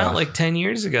came out like 10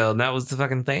 years ago, and that was the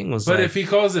fucking thing. But if he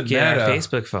calls it Meta, a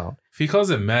Facebook phone. If he calls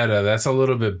it Meta, that's a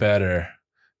little bit better,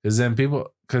 because then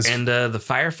people. And the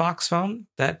Firefox phone,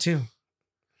 that too.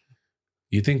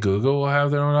 You think Google will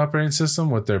have their own operating system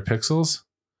with their Pixels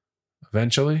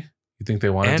eventually? You think they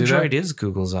want to do that? Android is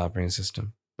Google's operating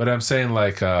system. But I'm saying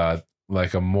like a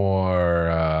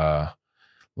more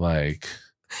like.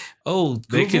 Oh,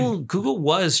 Google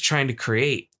was trying to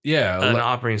create an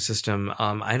operating system.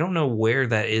 I don't know where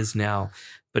that is now,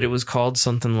 but it was called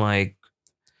something like,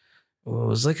 it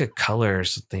was like a color or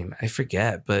something. I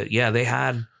forget, but yeah, they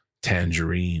had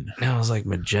Tangerine. No, it was like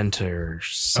magenta or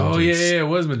something. Oh yeah, it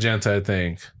was magenta, I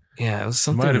think. Yeah, it was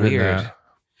something weird.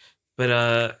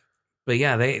 But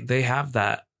yeah, they have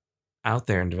that out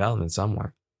there in development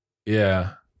somewhere.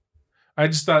 Yeah, I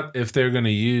just thought if they're going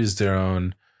to use their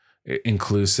own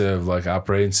inclusive like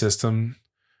operating system,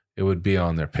 it would be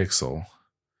on their Pixel,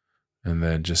 and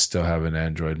then just still have an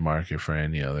Android market for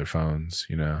any other phones,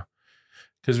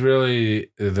 because really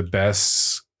the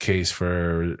best case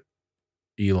for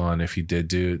Elon, if he did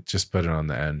do it, just put it on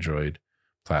the Android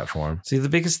platform. See, the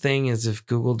biggest thing is if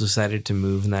Google decided to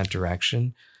move in that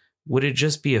direction, would it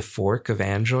just be a fork of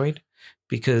Android?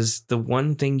 Because the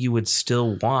one thing you would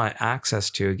still want access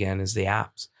to again is the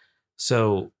apps.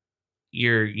 So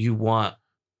you want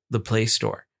the Play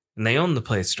Store, and they own the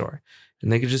Play Store,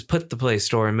 and they could just put the Play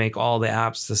Store and make all the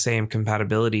apps the same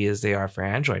compatibility as they are for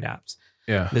Android apps.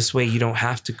 Yeah. This way you don't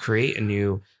have to create a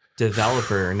new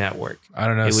developer network. I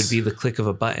don't know. It would be the click of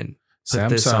a button. Put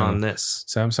this on this.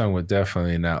 Samsung would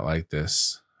definitely not like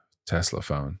this Tesla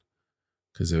phone,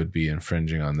 because it would be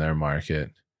infringing on their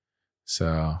market.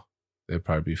 So they'd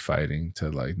probably be fighting to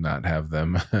like not have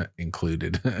them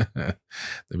included. They'd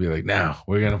be like, no,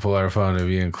 we're going to pull our phone if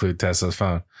you include Tesla's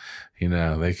phone.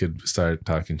 They could start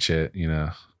talking shit,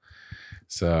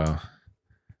 So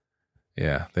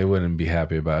Yeah, they wouldn't be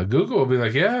happy about it. Google will be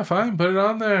like, yeah, fine, put it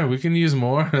on there. We can use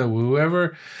more.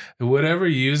 Whatever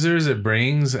users it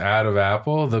brings out of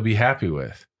Apple, they'll be happy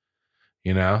with,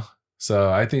 you know?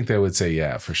 So I think they would say,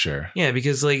 yeah, for sure. Yeah,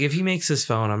 because like if he makes his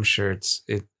phone, I'm sure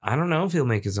I don't know if he'll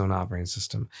make his own operating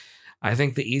system. I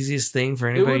think the easiest thing for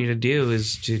anybody to do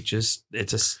is to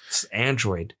it's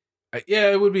Android.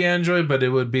 Yeah, it would be Android, but it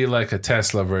would be like a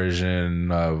Tesla version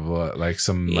of like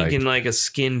some like a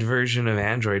skinned version of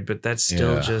Android, but that's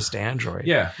still just Android.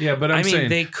 Yeah, but I mean,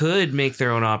 they could make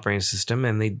their own operating system,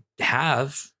 and they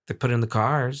put in the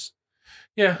cars.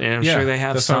 Yeah, and I'm sure they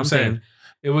have that's something.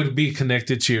 It would be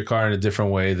connected to your car in a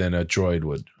different way than a Droid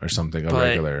would, or something. A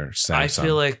regular Samsung. I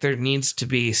feel like there needs to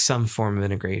be some form of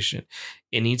integration.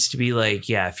 It needs to be like,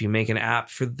 if you make an app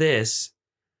for this.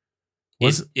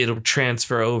 It'll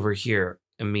transfer over here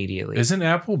immediately. Isn't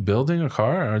Apple building a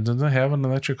car, or do they have an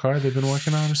electric car they've been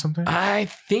working on or something? I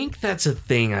think that's a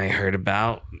thing I heard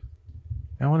about.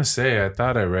 I want to say I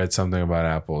thought I read something about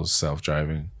Apple's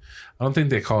self-driving. I don't think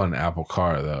they call it an Apple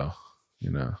car though,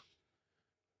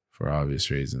 for obvious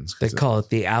reasons. They call it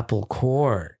the Apple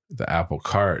Core. The Apple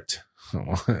Cart.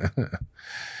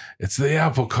 It's the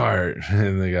Apple Cart,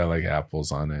 and they got like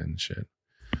apples on it and shit.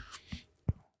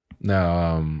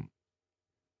 Now,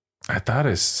 I thought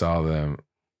I saw them.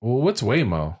 Well, what's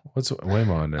Waymo? What's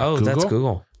Waymo in there? Oh, Google? That's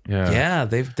Google. Yeah,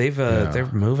 they're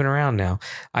moving around now.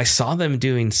 I saw them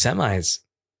doing semis.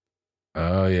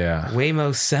 Oh yeah,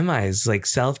 Waymo semis, like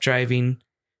self-driving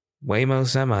Waymo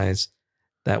semis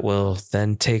that will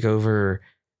then take over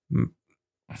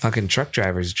fucking truck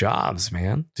drivers' jobs.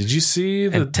 Man, did you see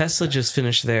And Tesla just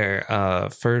finished their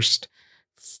first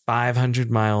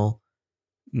 500-mile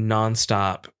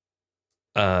nonstop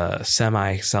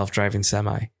self-driving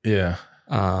semi. Yeah.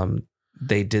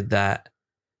 They did that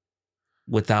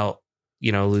without,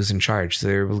 losing charge. So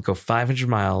they were able to go 500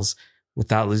 miles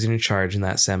without losing a charge in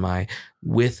that semi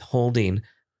with holding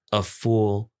a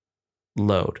full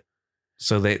load.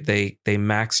 So they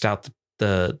maxed out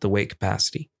the weight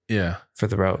capacity. Yeah. For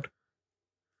the road.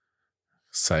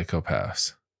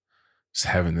 Psychopaths. Just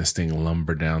having this thing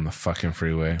lumber down the fucking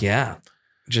freeway. Yeah.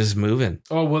 Just moving.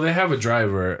 Oh, well, they have a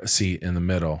driver seat in the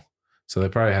middle. So they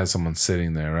probably had someone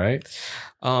sitting there, right?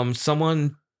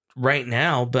 Someone right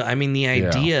now, but I mean the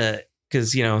idea,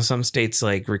 because some states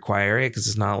like require it because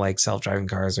it's not like self-driving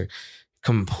cars are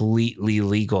completely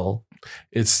legal.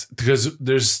 It's because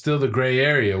there's still the gray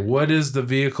area. What does the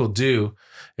vehicle do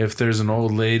if there's an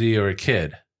old lady or a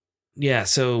kid? Yeah,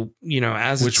 so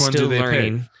as which it's one still do they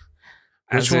learning,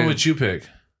 pick? Which one would you pick?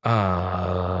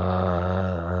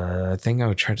 I think I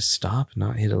would try to stop and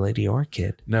not hit a lady or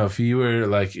kid. No, if you were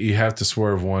like, you have to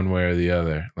swerve one way or the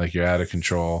other. Like you're out of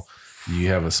control. You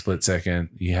have a split second.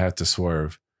 You have to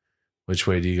swerve. Which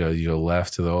way do you go? You go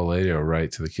left to the old lady or right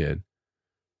to the kid?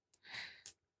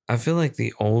 I feel like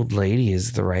the old lady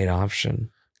is the right option.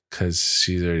 Because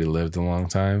she's already lived a long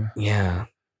time? Yeah.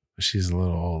 But she's a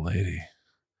little old lady.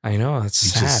 I know. That's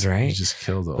sad, right? You just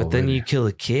killed the old lady. But then you kill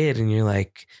a kid and you're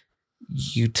like,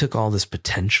 you took all this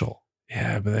potential.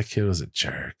 Yeah, but that kid was a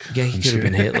jerk. Yeah, he could have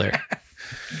been Hitler.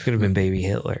 Could have been baby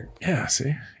Hitler. Yeah,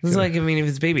 see? It's like, if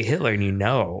it's baby Hitler and you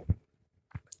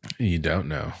don't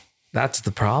know. That's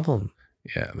the problem.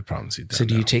 Yeah, the problem is you don't So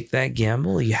do you take that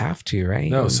gamble? You have to, right?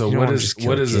 No, so what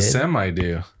does a semi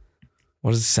do?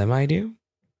 What does a semi do?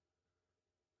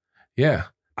 Yeah,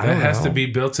 that has to be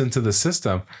built into the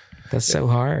system. That's so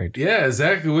hard. Yeah,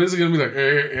 exactly. What is it going to be like?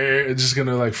 It's just going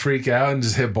to like freak out and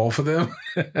just hit both of them?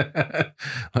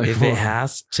 If it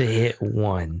has to hit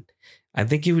one, I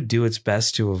think it would do its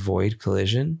best to avoid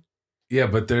collision. Yeah,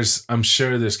 but I'm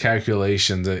sure there's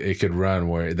calculations that it could run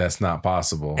where that's not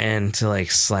possible. And to like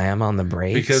slam on the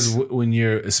brakes. Because when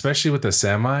especially with the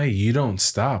semi, you don't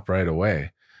stop right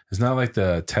away. It's not like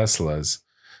the Teslas,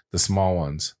 the small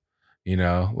ones,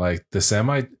 like the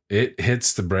semi, it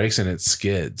hits the brakes and it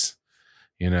skids.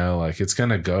 Like it's going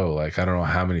to go like, I don't know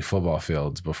how many football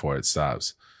fields before it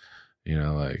stops,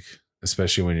 like,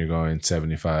 especially when you're going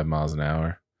 75 miles an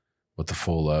hour with the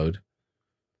full load.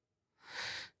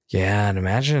 Yeah. And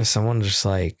imagine if someone just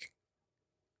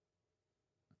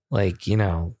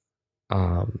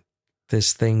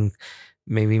this thing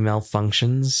maybe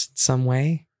malfunctions some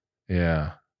way.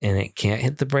 Yeah. And it can't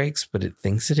hit the brakes, but it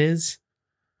thinks it is.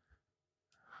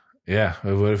 Yeah.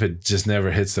 What if it just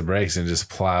never hits the brakes and just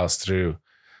plows through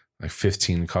like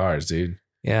 15 cars, dude?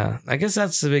 Yeah. I guess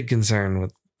that's the big concern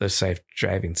with the safe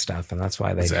driving stuff. And that's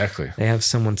why they have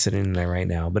someone sitting in there right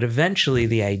now. But eventually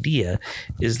the idea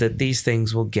is that these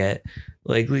things will get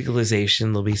like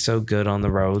legalization. They'll be so good on the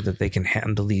road that they can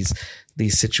handle these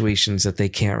situations that they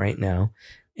can't right now.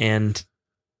 And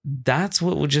that's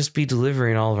what would just be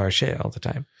delivering all of our shit all the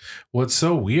time. Well, it's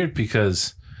so weird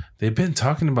because they've been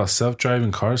talking about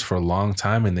self-driving cars for a long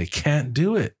time and they can't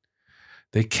do it.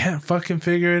 They can't fucking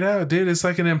figure it out, dude. It's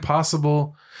like an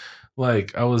impossible,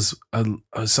 like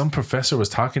some professor was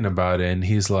talking about it and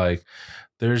he's like,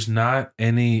 there's not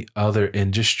any other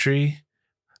industry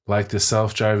like the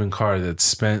self-driving car that's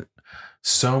spent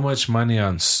so much money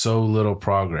on so little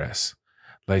progress.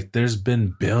 Like there's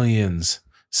been billions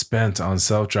spent on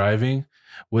self-driving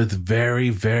with very,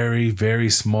 very, very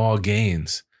small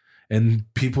gains. And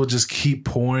people just keep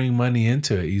pouring money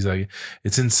into it. He's like,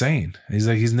 it's insane. He's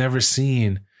like, he's never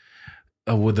seen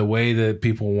with the way that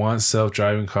people want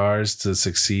self-driving cars to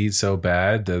succeed so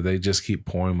bad that they just keep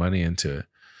pouring money into it.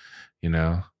 You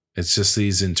know, it's just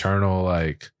these internal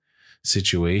like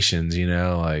situations, you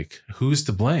know, like who's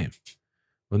to blame?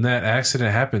 When that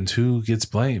accident happens, who gets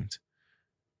blamed?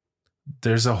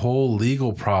 There's a whole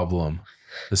legal problem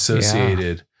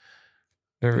associated. Yeah,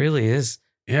 there really is.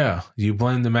 Yeah. You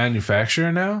blame the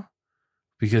manufacturer now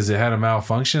because it had a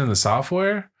malfunction in the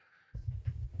software?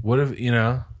 What if, you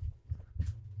know,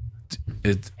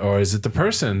 or is it the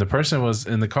person? The person was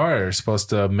in the car supposed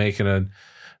to make a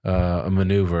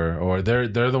maneuver, or they're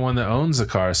the one that owns the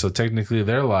car, so technically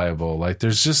they're liable. Like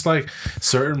there's just like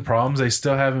certain problems they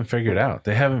still haven't figured out.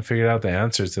 They haven't figured out the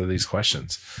answers to these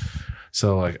questions.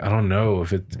 So like I don't know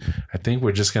if I think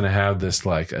we're just gonna have this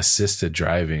like assisted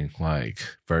driving like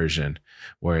version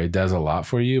where it does a lot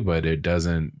for you, but it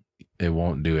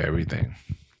won't do everything.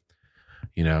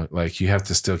 You know, like you have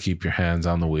to still keep your hands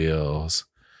on the wheels,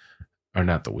 or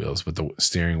not the wheels, but the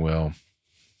steering wheel,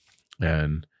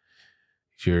 and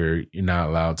you're not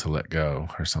allowed to let go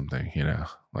or something, you know,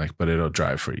 like, but it'll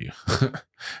drive for you.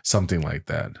 Something like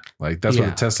that. Like that's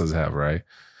what the Teslas have, right?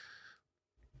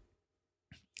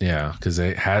 Yeah, because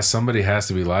somebody has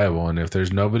to be liable, and if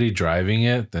there's nobody driving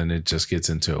it, then it just gets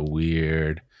into a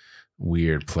weird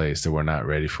place that we're not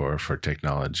ready for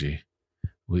technology.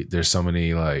 There's so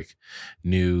many like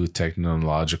new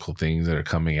technological things that are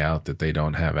coming out that they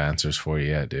don't have answers for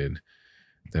yet, dude.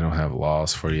 They don't have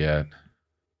laws for yet.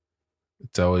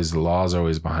 It's always, the laws are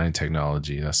always behind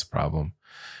technology. That's the problem.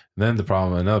 And then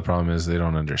another problem is they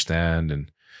don't understand,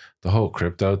 and the whole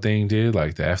crypto thing, dude,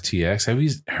 like the FTX. Have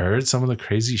you heard some of the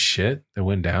crazy shit that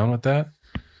went down with that?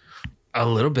 A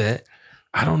little bit.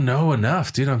 I don't know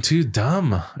enough, dude. I'm too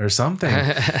dumb or something.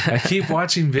 I keep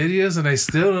watching videos and I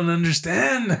still don't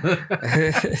understand.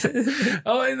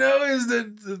 All I know is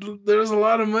that there was a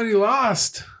lot of money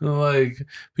lost. Like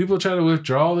people try to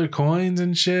withdraw their coins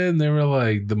and shit, and they were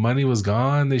like, the money was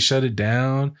gone. They shut it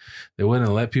down. They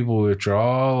wouldn't let people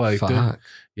withdraw. Like,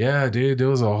 yeah, dude, there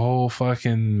was a whole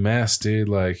fucking mess, dude.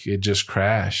 Like it just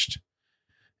crashed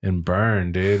and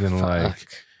burned, dude. And like,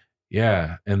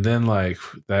 yeah. And then like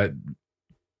that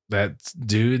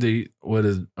dude,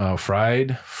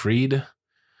 Fried,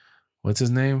 what's his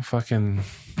name? Fucking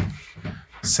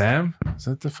Sam? Is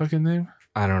that the fucking name?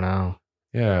 I don't know.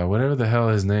 Yeah, whatever the hell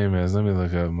his name is. Let me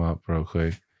look him up real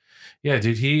quick. Yeah,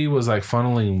 dude, he was like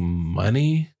funneling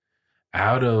money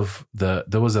out of there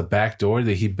was a back door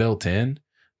that he built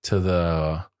into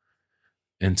the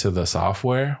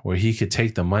software where he could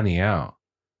take the money out.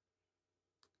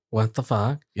 What the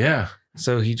fuck? Yeah.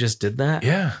 So he just did that?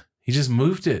 Yeah. He just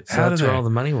moved it. So that's where all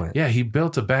the money went. Yeah, he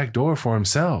built a back door for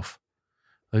himself.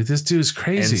 Like this dude's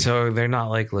crazy. And so they're not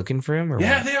like looking for him, or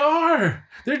yeah, what? they are.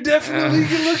 They're definitely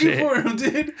looking for him,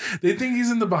 dude. They think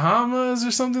he's in the Bahamas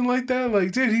or something like that.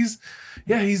 Like, dude, he's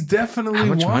definitely. How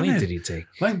much wanted. money did he take?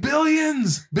 Like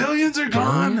billions. Billions are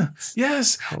gone.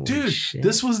 Yes, holy dude. shit.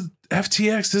 This was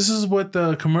FTX. This is what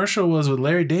the commercial was with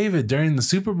Larry David during the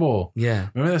Super Bowl. Yeah.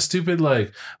 Remember that stupid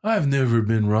like, I've never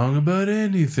been wrong about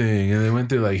anything, and they went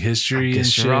through like history and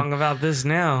shit. Wrong about this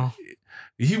now.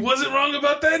 He wasn't wrong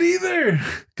about that either.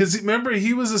 Because remember,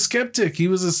 he was a skeptic. He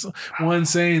was one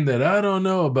saying that I don't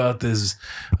know about this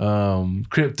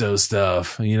crypto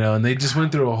stuff, you know, and they just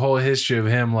went through a whole history of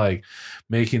him like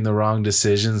making the wrong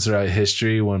decisions throughout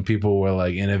history when people were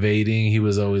like innovating. He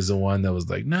was always the one that was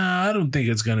like, nah, I don't think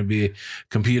it's going to be,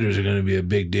 computers are going to be a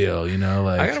big deal, you know?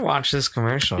 Like, I got to watch this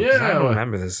commercial. Yeah. I don't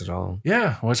remember this at all.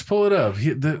 Yeah. Let's pull it up.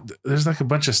 There's like a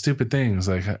bunch of stupid things.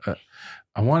 Like,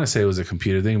 I want to say it was a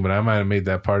computer thing, but I might have made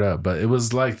that part up. But it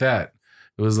was like that.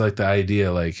 It was like the idea,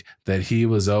 like that he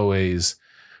was always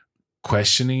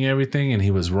questioning everything, and he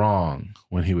was wrong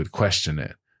when he would question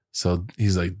it. So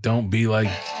he's like, don't be like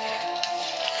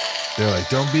David,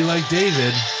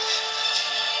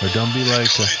 or don't be like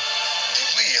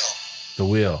the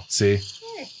wheel. See?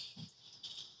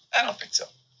 I don't think so.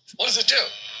 What does it do?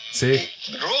 See?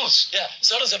 The rules. Yeah,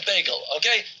 so does a bagel,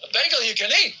 okay? A bagel you can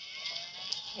eat.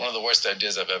 One of the worst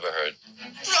ideas I've ever heard.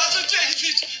 Brother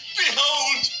David,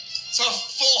 behold, the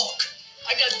fork.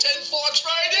 I got 10 forks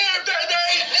right here, baby.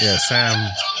 Yeah, Sam Am I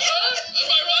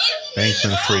right?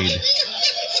 Bankman Fried.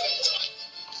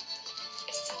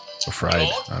 Or Fried.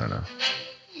 I don't know. I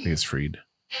think it's Fried.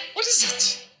 What is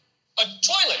it? A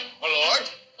toilet, my lord.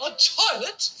 A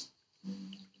toilet?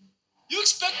 You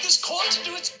expect this court to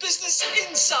do its business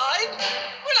inside?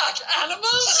 We're not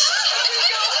animals. We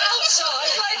go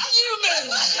outside like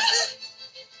humans.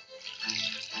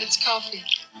 It's coffee.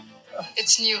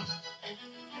 It's new.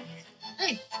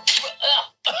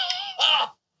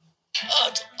 Oh,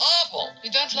 it's awful.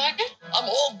 You don't like it? I'm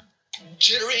all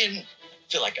jittery and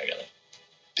feel like I got a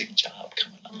big job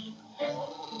coming on.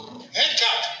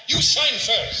 Hancock, you sign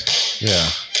first. Yeah.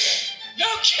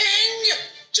 No king!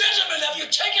 Gentlemen, have you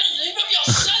taken leave of your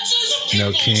senses?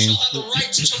 No king. Have the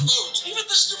right to vote. Even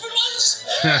the stupid ones?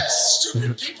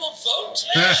 Stupid people vote?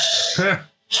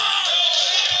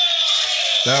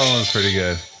 That one was pretty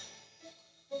good.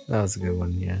 That was a good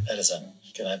one, yeah. That is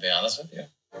can I be honest with you?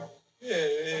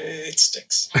 It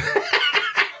stinks.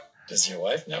 Does your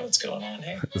wife know what's going on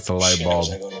here? It's a light She bulb.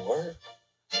 knows I go to work.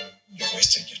 You're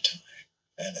wasting your time.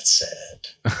 And it's sad.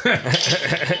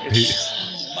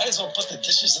 Might as well put the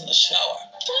dishes in the shower.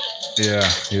 Yeah,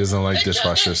 he doesn't like Hey,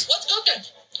 dishwashers. What's cooking?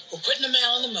 We're putting a man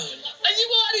on the moon. Are you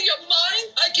out of your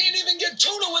mind? I can't even get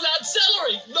tuna without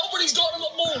celery. Nobody's going to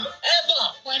the moon,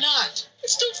 ever. Why not?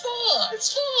 It's too far.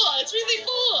 It's far. It's really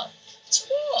far. It's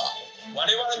far.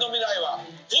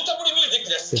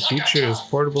 The future is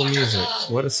portable music.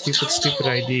 What a stupid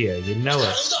idea. You know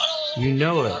it. You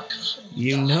know it.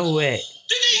 You know it.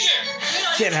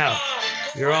 Get out.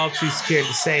 You're all too scared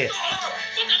to say it.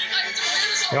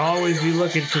 You'll always be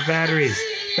looking for batteries.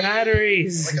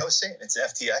 Batteries! Like I was saying, it's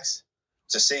FTX.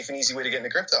 It's a safe and easy way to get into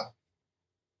crypto.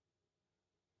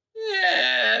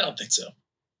 Yeah, I don't think so.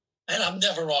 And I'm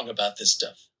never wrong about this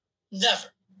stuff.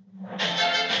 Never.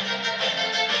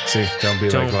 See, don't be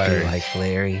Don't like Larry. be like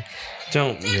Larry.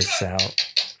 Don't miss out. Hey,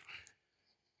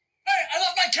 I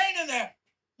left my cane in there.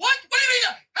 What? What do you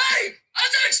mean? Hey,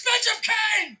 that's an expensive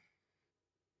cane.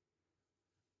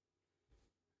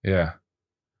 Yeah.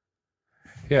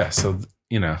 Yeah, so,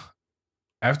 you know,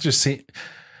 after seeing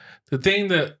the thing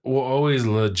that will always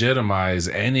legitimize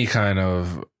any kind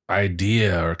of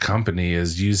idea or company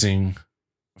is using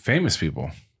famous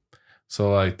people.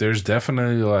 So, like, there's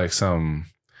definitely, like, some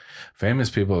famous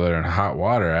people that are in hot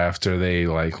water after they,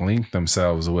 like, link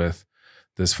themselves with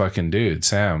this fucking dude,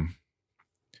 Sam,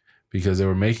 because they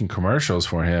were making commercials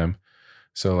for him.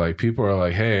 So, like, people are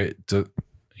like, hey,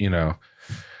 you know,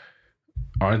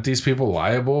 aren't these people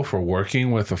liable for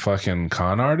working with a fucking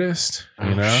con artist?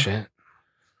 You know? Shit.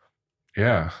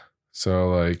 Yeah. So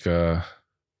like yeah,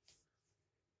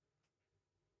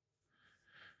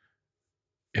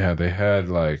 they had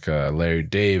like Larry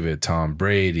David, Tom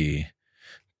Brady,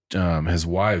 his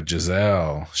wife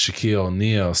Giselle, Shaquille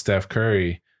O'Neal, Steph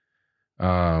Curry.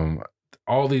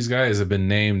 All these guys have been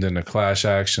named in a class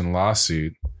action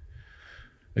lawsuit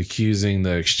accusing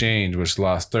the exchange, which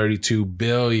lost $32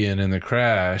 billion in the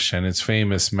crash, and its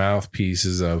famous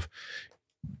mouthpieces of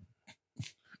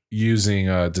using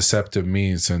deceptive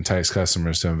means to entice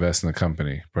customers to invest in the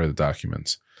company, per the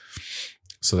documents.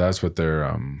 So that's what there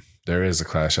is a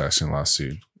class action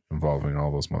lawsuit involving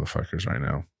all those motherfuckers right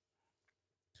now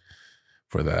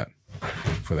for that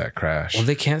crash. Well,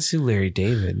 they can't sue Larry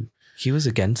David. He was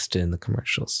against it in the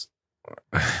commercials.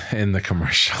 In the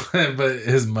commercial, but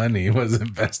his money was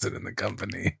invested in the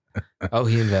company. Oh,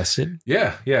 he invested?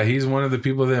 Yeah. He's one of the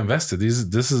people that invested.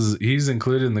 He's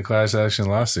included in the class action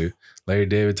lawsuit. Larry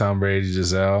David, Tom Brady,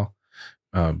 Giselle,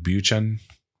 Buchan,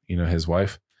 you know, his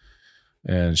wife,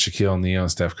 and Shaquille O'Neal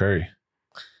and Steph Curry.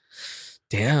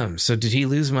 Damn. So did he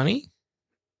lose money?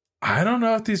 I don't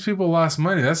know if these people lost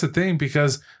money. That's the thing,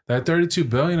 because that $32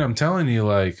 billion, I'm telling you,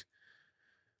 like,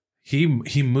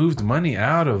 he moved money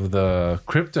out of the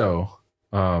crypto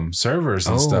servers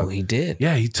and stuff. Oh, he did.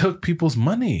 Yeah, he took people's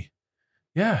money.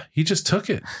 Yeah, he just took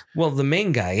it. Well, the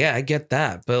main guy, yeah, I get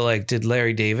that. But like, did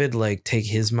Larry David like take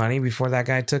his money before that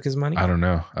guy took his money? I don't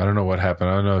know. I don't know what happened.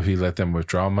 I don't know if he let them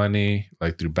withdraw money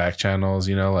like through back channels,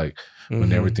 you know, like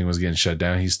when everything was getting shut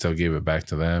down, he still gave it back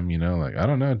to them, you know, like, I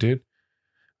don't know, dude.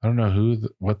 I don't know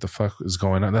what the fuck is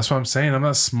going on. That's what I'm saying. I'm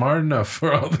not smart enough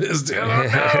for all this, dude. I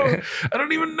don't know. I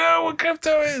don't even know what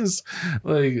crypto is.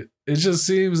 Like, it just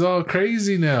seems all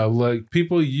crazy now. Like,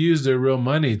 people use their real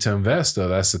money to invest, though.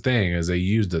 That's the thing, is they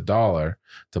used the dollar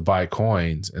to buy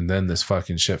coins, and then this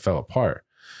fucking shit fell apart.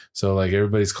 So, like,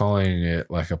 everybody's calling it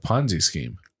like a Ponzi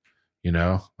scheme, you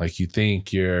know? Like, you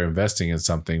think you're investing in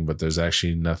something, but there's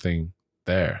actually nothing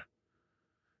there.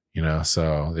 you know,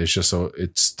 so it's just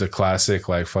it's the classic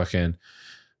like fucking,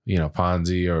 you know,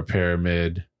 Ponzi or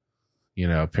pyramid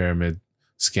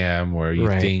scam where you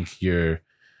think you're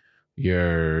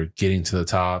getting to the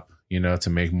top, you know, to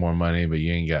make more money, but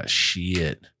you ain't got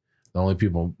shit. The only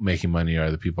people making money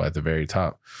are the people at the very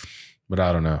top. But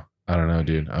I don't know,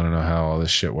 dude. I don't know how all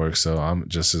this shit works. So I'm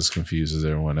just as confused as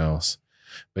everyone else.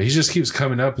 But he just keeps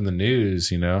coming up in the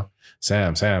news, you know,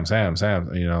 Sam,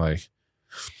 you know, like,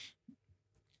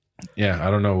 yeah, I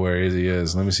don't know where he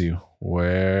is. Let me see.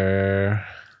 Where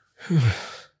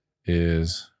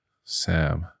is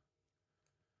Sam?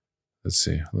 Let's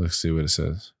see what it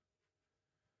says.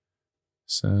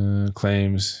 Sam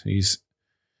claims he's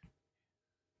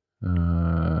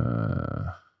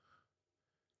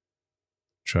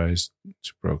tries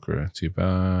to broker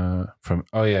from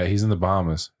he's in the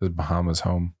Bahamas. His Bahamas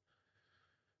home.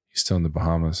 He's still in the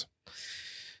Bahamas.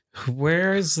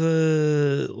 Where is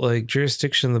the like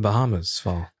jurisdiction of the Bahamas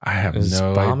fall? I have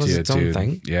no idea, its dude. Own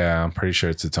thing? Yeah, I'm pretty sure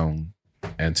it's its own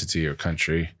entity or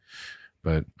country,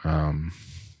 but I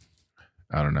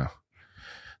don't know.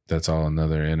 That's all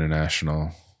another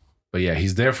international. But yeah,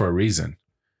 he's there for a reason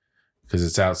because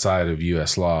it's outside of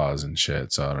U.S. laws and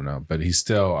shit. So I don't know, but he's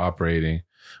still operating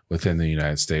within the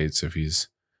United States if he's,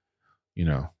 you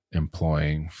know,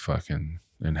 employing fucking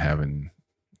and having,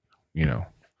 you know,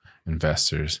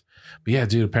 investors. But yeah,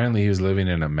 dude, apparently he was living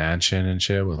in a mansion and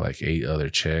shit with like 8 other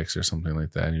chicks or something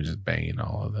like that. And he was just banging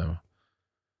all of them.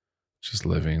 Just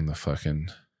living the fucking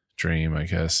dream, I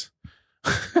guess.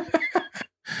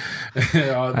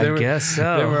 I guess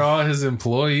so. They were all his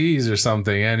employees or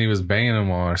something, and he was banging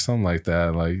them all or something like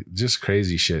that. Like just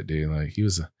crazy shit, dude. Like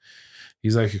he's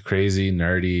like a crazy,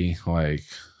 nerdy, like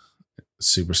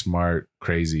super smart,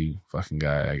 crazy fucking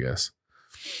guy, I guess.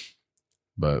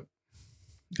 But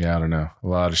yeah, I don't know. A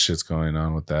lot of shit's going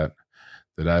on with that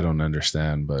I don't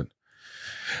understand, but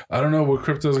I don't know where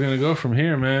crypto's gonna go from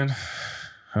here, man.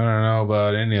 I don't know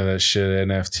about any of that shit.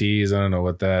 NFTs, I don't know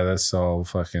what that's all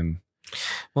fucking.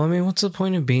 Well, I mean, what's the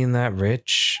point of being that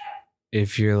rich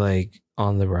if you're like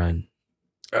on the run?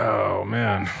 Oh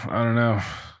man, I don't know.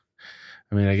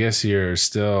 I mean, I guess you're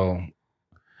still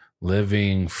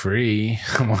living free.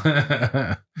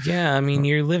 Yeah, I mean,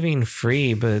 you're living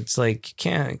free, but it's like you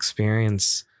can't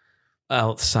experience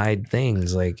outside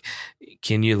things. Like,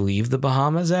 can you leave the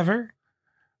Bahamas ever?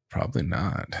 Probably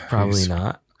not. Probably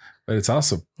not. But it's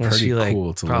also pretty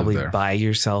cool to probably live there. Buy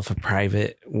yourself a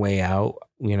private way out,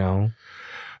 you know?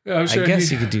 Yeah, I'm sure I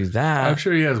guess you could do that. I'm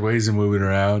sure he has ways of moving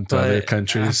around to other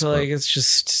countries. I feel like it's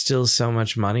just still so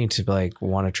much money to like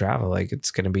want to travel. Like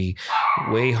it's going to be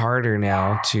way harder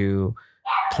now to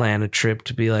plan a trip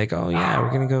to be like, oh yeah, we're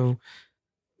going to go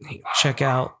check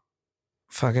out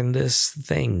fucking this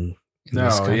thing.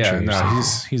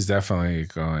 He's definitely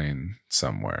going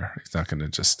somewhere. He's not going to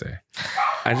just stay.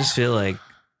 I just feel like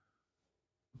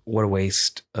what a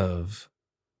waste of,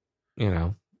 you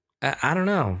know, I don't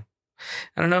know.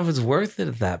 I don't know if it's worth it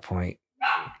at that point.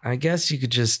 I guess you could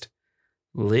just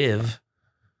live.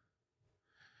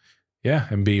 Yeah,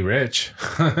 and be rich.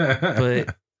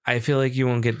 But I feel like you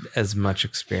won't get as much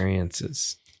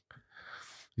experiences.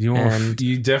 You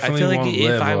definitely won't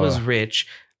live. If I was rich,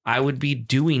 I would be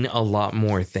doing a lot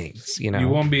more things, you know. You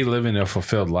won't be living a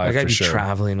fulfilled life. Like I'd be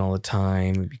traveling all the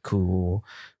time. It'd be cool.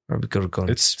 Or we go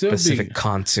to specific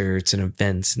concerts and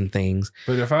events and things.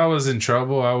 But if I was in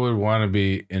trouble, I would want to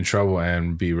be in trouble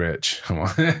and be rich.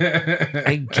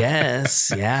 I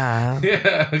guess, yeah.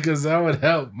 Yeah, because that would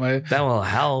help. That will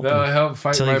help. That will help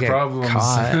fight my problems.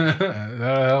 That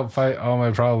will help fight all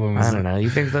my problems. I don't know. You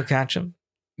think they'll catch him?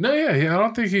 No, yeah. I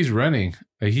don't think he's running.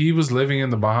 He was living in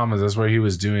the Bahamas. That's where he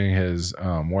was doing his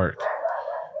work.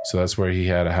 So that's where he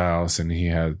had a house and he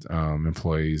had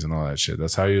employees and all that shit.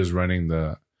 That's how he was running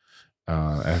the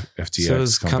FTX. So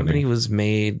his company was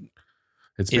made.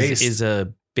 It's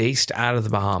based out of the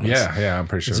Bahamas. Yeah, I'm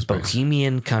pretty sure it's a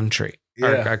Bohemian country.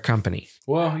 Yeah. Our company.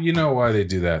 Well, you know why they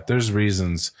do that. There's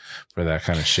reasons for that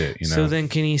kind of shit. You know. So then,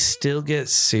 can he still get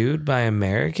sued by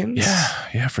Americans?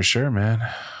 Yeah, for sure, man.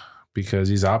 Because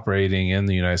he's operating in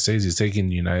the United States. He's taking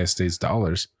United States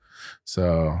dollars.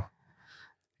 So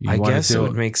I guess it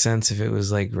would make sense if it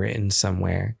was like written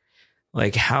somewhere.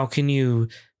 Like, how can you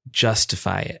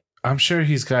justify it? I'm sure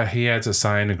he had to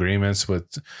sign agreements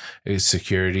with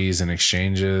securities and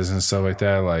exchanges and stuff like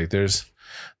that. Like there's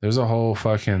a whole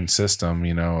fucking system,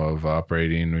 you know, of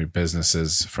operating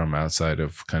businesses from outside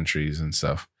of countries and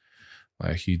stuff.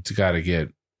 Like you got to get,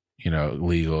 you know,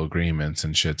 legal agreements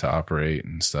and shit to operate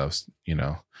and stuff, you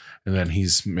know, and then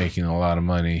he's making a lot of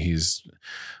money. He's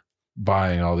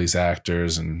buying all these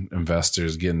actors and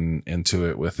investors, getting into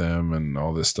it with him and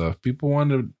all this stuff. People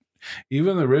want to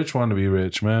Even the rich want to be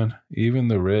rich, man. Even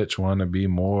the rich want to be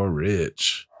more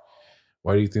rich.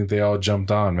 Why do you think they all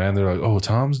jumped on, man? They're like, oh,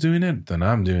 Tom's doing it, then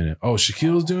I'm doing it. Oh,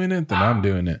 Shaquille's doing it, then I'm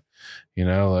doing it. You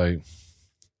know, like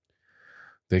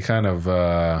they kind of,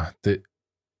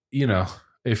 you know,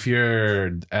 if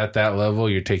you're at that level,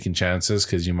 you're taking chances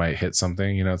because you might hit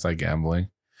something. You know, it's like gambling.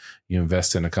 You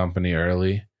invest in a company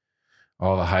early.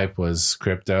 All the hype was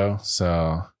crypto,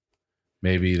 so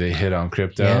maybe they hit on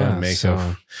crypto and make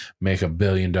 $1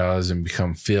 billion and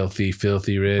become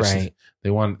filthy rich. Right.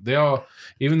 They all,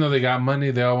 even though they got money,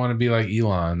 they all want to be like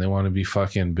Elon. They want to be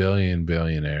fucking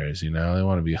billionaires. You know, they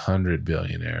want to be 100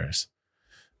 billionaires.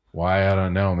 Why? I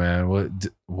don't know, man.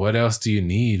 What else do you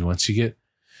need once you get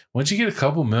a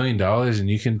couple $1 million and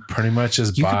you can pretty much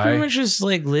just you can pretty much just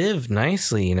like live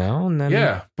nicely, you know? And then,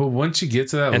 yeah. But once you get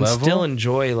to that and level, still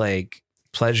enjoy like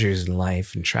pleasures in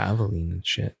life and traveling and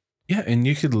shit. yeah. And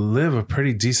you could live a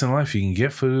pretty decent life. You can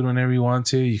get food whenever you want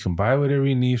to. You can buy whatever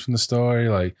you need from the store.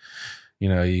 Like, you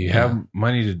know, you have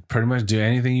money to pretty much do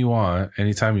anything you want,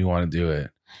 anytime you want to do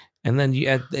it. And then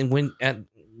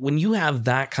when you have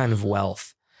that kind of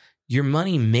wealth, your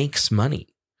money makes money.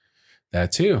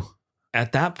 That too.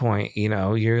 At that point, you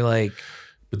know, you're like,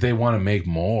 but they want to make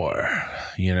more,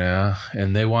 you know,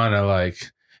 and they want to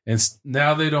like, and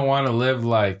now they don't want to live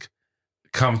like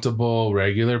comfortable,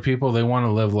 regular people. They want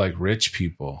to live like rich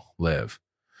people live,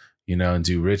 you know, and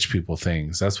do rich people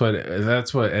things. That's what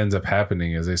ends up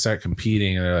happening is they start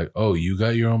competing and they're like, oh, you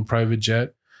got your own private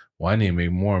jet? Well, I need to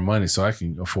make more money so I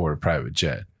can afford a private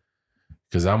jet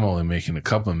because I'm only making a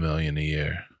couple million a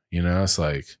year. You know, it's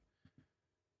like,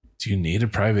 do you need a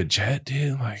private jet,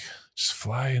 dude? Like, just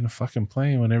fly in a fucking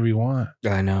plane whenever you want.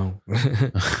 I know.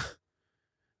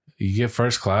 You get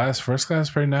first class. First class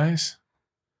is pretty nice.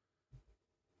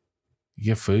 You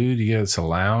get food. You get a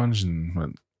lounge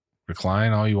and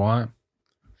recline all you want.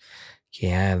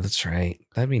 Yeah, that's right.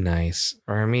 That'd be nice.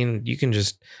 Or, I mean, you can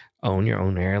just own your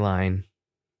own airline.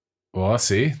 Well,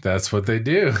 see, that's what they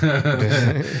do.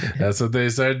 That's what they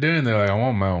start doing. They're like, I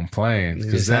want my own plane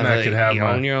because then I could have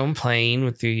own your own plane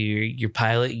with your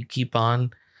pilot. You keep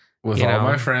on with all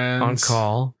my friends on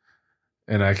call,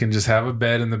 and I can just have a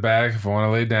bed in the back if I want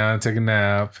to lay down and take a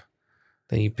nap.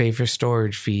 Then you pay for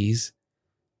storage fees.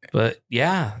 But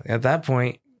yeah, at that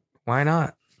point, why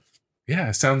not? Yeah,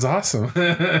 it sounds awesome.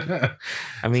 I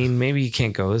mean, maybe you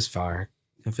can't go as far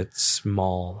if it's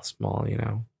small, you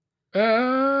know.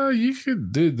 You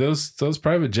could, dude. Those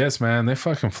private jets, man, they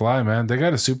fucking fly, man. They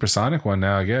got a supersonic one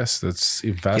now, I guess. That's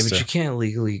even faster. Yeah, but you can't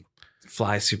legally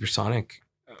fly supersonic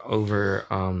over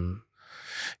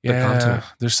the continent.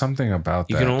 There's something about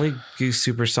that. You can only do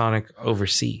supersonic over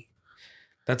sea.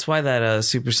 That's why that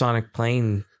supersonic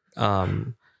plane,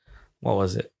 what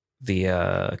was it?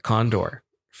 The Condor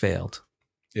failed.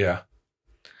 Yeah,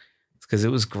 it's because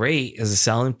it was great as a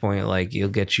selling point. Like, it'll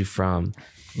get you from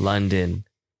London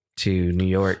to New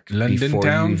York before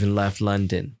you even left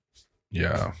London.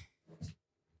 Yeah.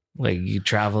 Like, you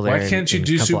travel there. Why can't you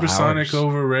do supersonic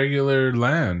over regular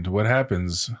land? What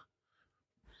happens?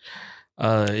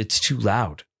 It's too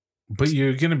loud. But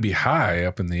you're going to be high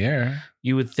up in the air.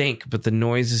 You would think, but the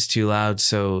noise is too loud.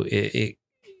 So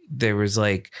there was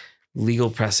like legal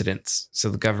precedents. So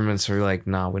the governments were like,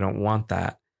 nah, we don't want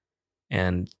that.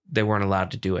 And they weren't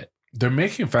allowed to do it. They're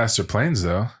making faster planes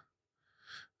though.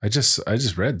 I just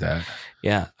read that.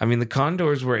 Yeah. I mean, the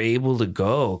Condors were able to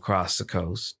go across the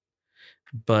coast,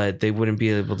 but they wouldn't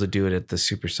be able to do it at the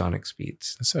supersonic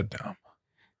speeds. That's so dumb.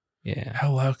 Yeah.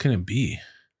 How loud can it be?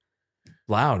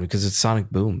 Loud, because it's sonic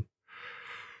boom.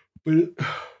 But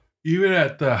even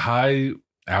at the high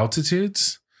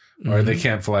altitudes, or they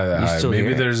can't fly that high.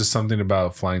 Maybe there's just something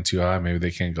about flying too high. Maybe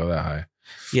they can't go that high.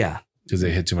 Yeah. Because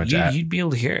they hit too much. You'd be able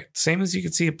to hear it. Same as you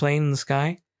could see a plane in the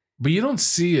sky. But you don't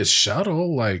see a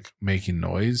shuttle like making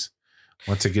noise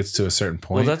once it gets to a certain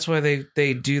point. Well, that's why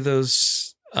they do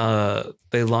those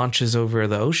they launches over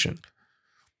the ocean.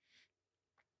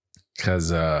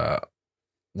 Because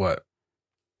what?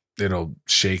 It'll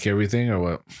shake everything or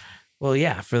what? Well,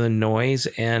 yeah, for the noise,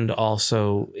 and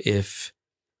also if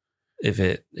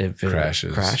it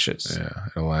crashes. Yeah,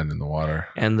 it'll land in the water.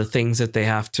 And the things that they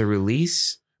have to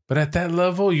release. But at that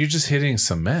level, you're just hitting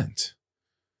cement.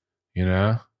 You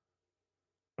know?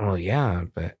 Oh, yeah,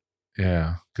 but...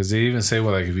 Yeah, because they even say,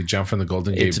 well, like if you jump from the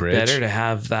Golden Gate Bridge... It's better to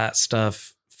have that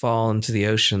stuff fall into the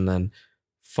ocean than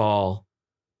fall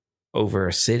over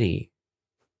a city.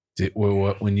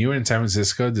 When you were in San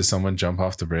Francisco, did someone jump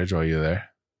off the bridge while you were there?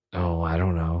 Oh, I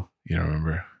don't know. You don't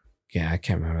remember? Yeah, I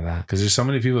can't remember that. Because there's so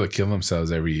many people that kill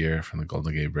themselves every year from the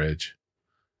Golden Gate Bridge.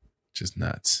 Just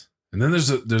nuts. And then there's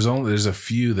a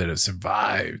few that have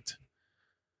survived.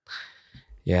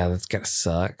 Yeah, that's gotta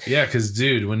suck. Yeah, because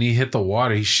dude, when he hit the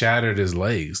water, he shattered his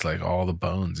legs. Like all the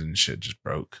bones and shit just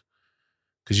broke.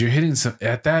 Because you're hitting some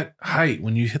at that height.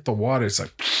 When you hit the water, it's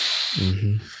like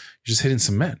you're just hitting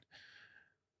cement.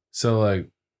 So like,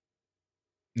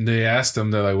 they asked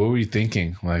him, they're like, "What were you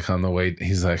thinking?" Like on the way,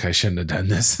 he's like, "I shouldn't have done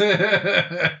this.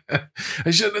 I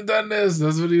shouldn't have done this."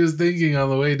 That's what he was thinking on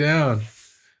the way down,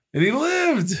 and he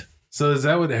lived. So is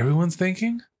that what everyone's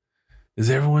thinking? Is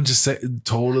everyone just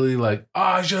totally like, "Oh,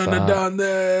 I shouldn't have done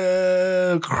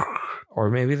that"? Or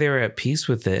maybe they were at peace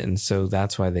with it, and so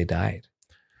that's why they died.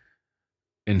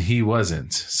 And he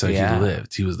wasn't, so he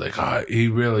lived. He was like, oh, he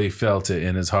really felt it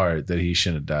in his heart that he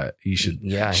shouldn't have died. He should,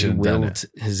 he willed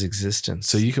his existence.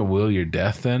 So you can will your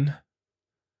death then?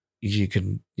 You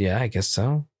could, I guess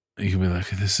so. You can be like,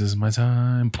 this is my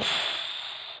time.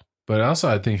 But also,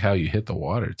 I think how you hit the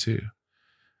water too.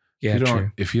 Yeah,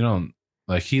 true. If you don't,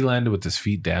 like he landed with his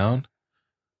feet down.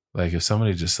 Like if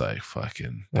somebody just like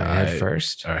fucking died, head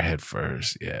first? Or head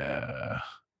first, yeah.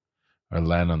 Or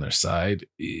land on their side.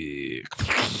 Do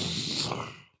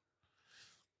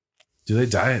they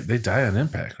die? They die on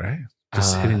impact, right?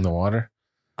 Just hitting the water.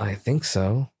 I think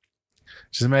so.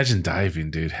 Just imagine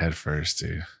diving, dude, head first,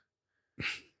 dude.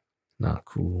 Not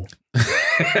cool.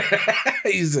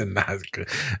 He said, "Not cool.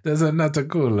 That's not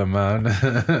cool, man."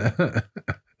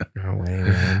 No way,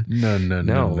 man.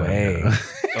 No way. No.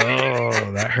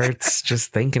 Oh, that hurts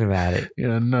just thinking about it.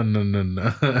 Yeah, no.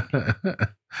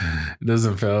 It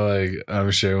doesn't feel like, I'm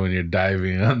sure, when you're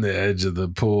diving on the edge of the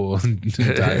pool,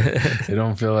 it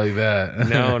don't feel like that.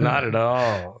 No, not at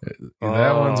all.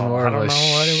 That one's more of a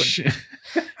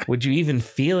would you even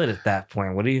feel it at that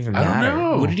point? Would it even matter? I don't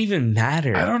know. Would it even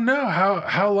matter? I don't know.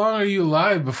 How long are you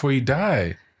alive before you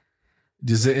die?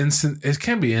 Does it it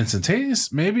can be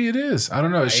instantaneous. Maybe it is. I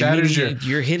don't know. It shatters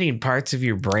you're hitting parts of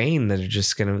your brain that are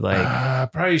just gonna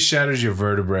like probably shatters your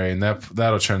vertebrae, and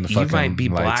that'll turn the fucking lights out. You might be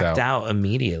blacked out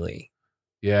immediately.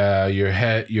 Yeah,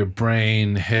 your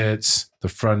brain hits the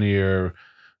front of your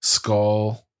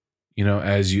skull,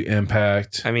 as you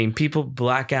impact. I mean, people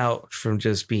black out from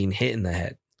just being hit in the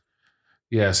head.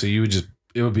 Yeah, so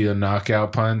it would be a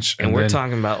knockout punch. And we're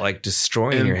talking about like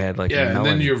destroying your head. Like, and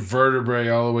then your vertebrae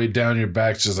all the way down your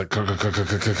back, just like,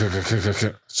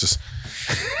 it's just.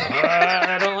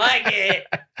 I don't like it.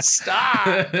 Stop.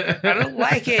 I don't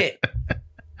like it.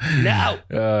 No.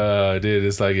 Dude,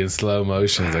 it's like in slow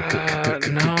motion. It's like,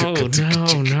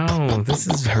 no. This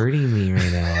is hurting me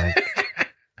right now. Like,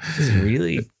 this is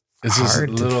really hard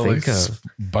to little think of.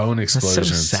 Bone explosions. That's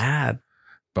so sad.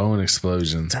 Bone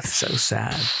explosions. That's so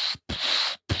sad.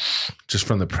 Just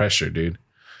from the pressure, dude.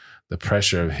 The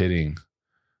pressure of hitting.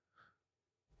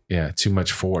 Yeah, too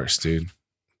much force, dude.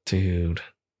 Dude.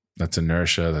 That's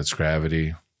inertia. That's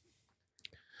gravity.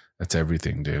 That's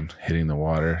everything, dude. Hitting the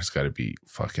water. It's got to be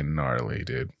fucking gnarly,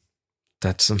 dude.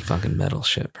 That's some fucking metal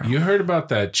shit, bro. You heard about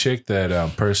that chick that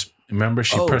remember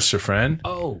she pursed her friend?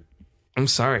 Oh, I'm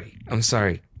sorry.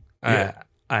 Yeah.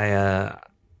 I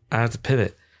have to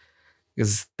pivot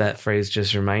because that phrase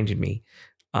just reminded me.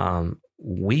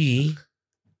 We,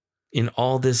 in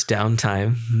all this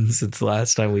downtime since the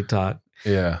last time we talked,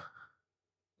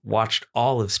 watched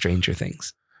all of Stranger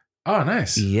Things. Oh,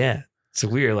 nice. Yeah. So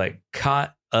we were like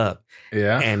caught up.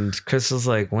 Yeah. And Crystal's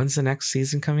like, when's the next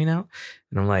season coming out?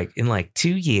 And I'm like, in like 2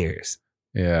 years.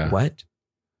 Yeah. What?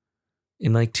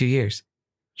 In like 2 years.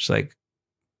 She's like,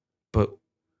 but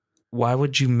why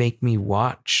would you make me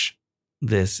watch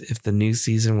this if the new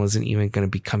season wasn't even going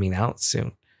to be coming out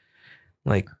soon?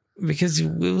 Like, because it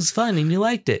was fun and you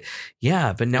liked it.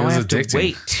 Yeah, but now I have to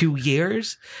wait 2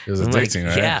 years. It was addicting,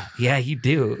 right? Yeah, you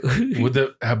do.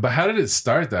 But how did it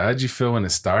start though? How did you feel when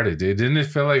it started, dude? Didn't it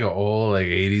feel like an old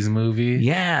 80s movie?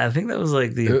 Yeah, I think that was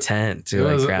like the intent. It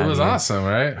was awesome,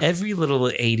 right? Every little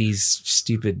 80s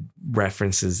stupid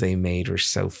references they made were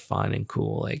so fun and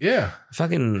cool. Like,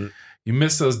 fucking. You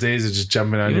miss those days of just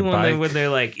jumping on your bike. When they're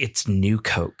like, it's new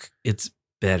Coke. It's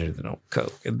better than old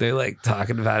Coke. And they're like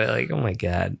talking about it like, oh my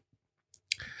God.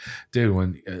 Dude,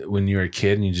 when you were a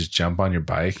kid and you just jump on your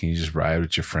bike and you just ride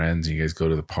with your friends and you guys go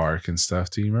to the park and stuff.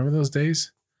 Do you remember those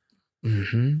days?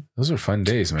 Mm-hmm. Those were fun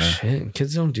days, man. Shit,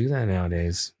 kids don't do that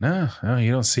nowadays. No,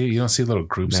 you don't see little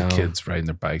groups of kids riding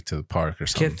their bike to the park or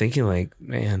something. I kept thinking like,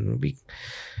 man, it would be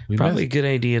probably a good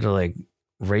idea to like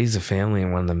raise a family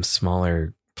in one of them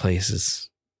smaller places.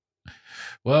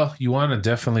 Well, you want to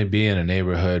definitely be in a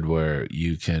neighborhood where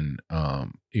you can,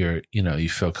 you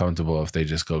feel comfortable if they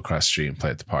just go across the street and play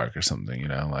at the park or something,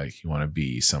 like you want to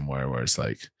be somewhere where it's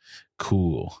like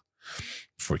cool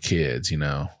for kids,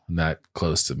 not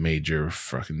close to major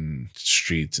fucking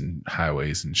streets and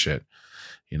highways and shit,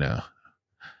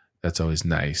 that's always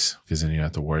nice because then you don't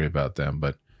have to worry about them.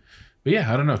 But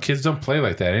yeah, I don't know. Kids don't play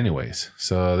like that anyways.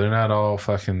 So they're not all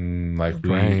fucking like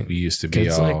we used to be.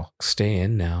 Kids all like stay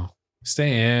in now.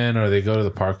 Stay in, or they go to the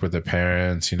park with their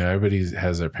parents. You know, everybody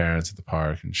has their parents at the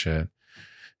park and shit.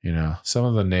 You know, some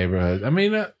of the neighborhood. I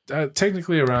mean,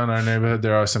 technically around our neighborhood,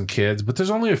 there are some kids, but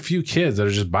there's only a few kids that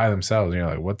are just by themselves. And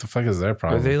you're like, what the fuck is their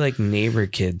problem? Are they like neighbor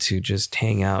kids who just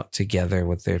hang out together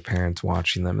with their parents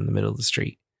watching them in the middle of the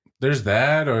street? There's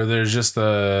that, or there's just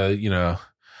the, you know,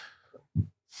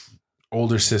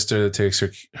 older sister that takes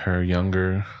her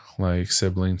younger like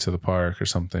sibling to the park or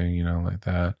something, you know, like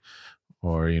that.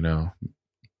 Or, you know,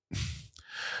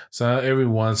 so every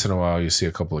once in a while you see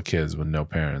a couple of kids with no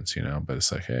parents, you know, but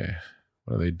it's like, hey,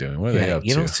 what are they doing? What are they up to?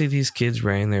 You don't see these kids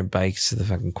riding their bikes to the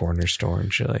fucking corner store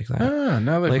and shit like that.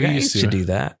 Not like I used to do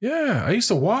that. Yeah, I used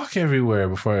to walk everywhere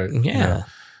before. You know,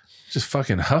 just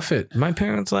fucking huff it. My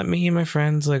parents let me and my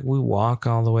friends, like, we walk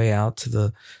all the way out to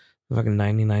the fucking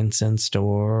 99-cent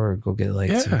store or go get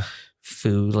like some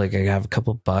food. Like, I have a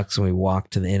couple bucks and we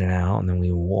walk to the In-N-Out, and then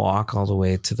we walk all the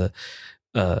way to the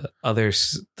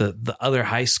other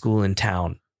high school in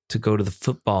town to go to the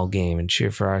football game and cheer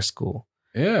for our school.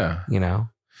 Yeah. You know,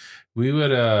 we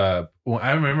would, I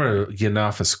remember getting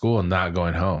off of school and not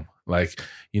going home. Like,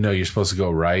 you know, you're supposed to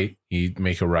go right. You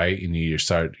make a right and you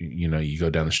start, you know, you go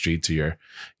down the street to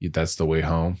that's the way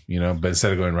home, you know, but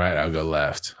instead of going right, I'll go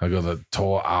left. I'll go the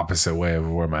total opposite way of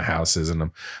where my house is. And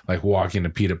I'm like walking to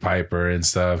Peter Piper and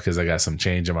stuff because I got some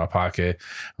change in my pocket.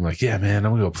 I'm like, yeah, man,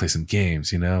 I'm gonna go play some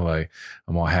games, you know, like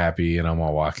I'm all happy and I'm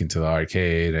all walking to the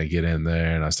arcade. I get in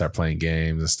there and I start playing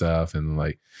games and stuff. And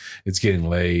like, it's getting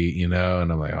late, you know,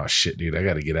 and I'm like, oh shit, dude, I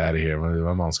got to get out of here.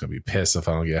 My mom's gonna be pissed if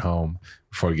I don't get home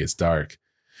before it gets dark.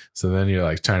 So then you're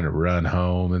like trying to run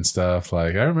home and stuff.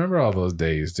 Like, I remember all those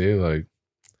days, dude. Like,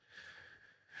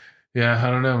 yeah, I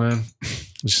don't know, man.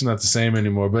 It's just not the same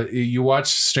anymore. But you watch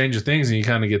Stranger Things and you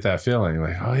kind of get that feeling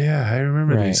like, oh yeah, I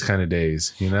remember these kind of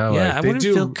days, you know? Yeah, like, I wouldn't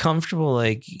feel comfortable,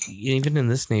 like, even in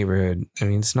this neighborhood. I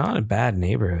mean, it's not a bad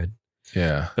neighborhood.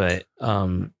 Yeah. But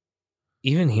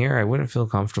even here, I wouldn't feel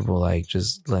comfortable, like,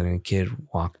 just letting a kid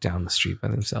walk down the street by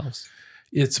themselves.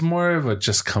 It's more of a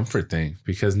just comfort thing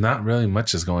because not really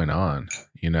much is going on,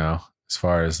 you know, as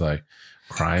far as like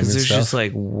crime and there's stuff. Just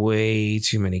like way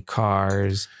too many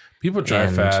cars. People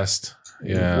drive fast.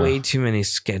 Yeah. Way too many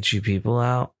sketchy people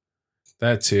out.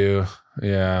 That too.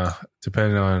 Yeah.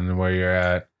 Depending on where you're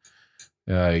at.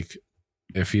 Like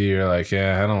if you're like,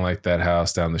 yeah, I don't like that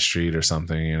house down the street or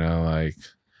something, you know, like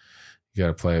you got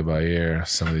to play it by ear,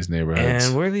 some of these neighborhoods.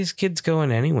 And where are these kids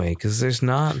going anyway? Because there's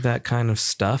not that kind of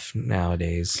stuff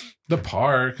nowadays. The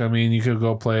park. I mean, you could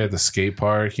go play at the skate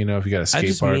park, you know, if you got a skate park. I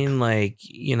just mean like,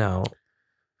 you know.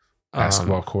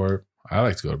 Basketball court. I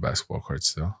like to go to basketball courts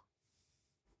still.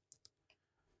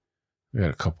 We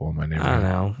got a couple in my neighborhood. I don't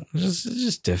know. It's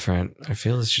just different. I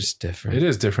feel it's just different. It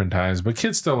is different times, but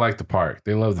kids still like the park.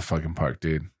 They love the fucking park,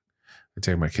 dude. I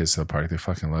take my kids to the park. They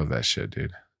fucking love that shit,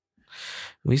 dude.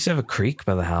 We used to have a creek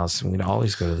by the house, and we'd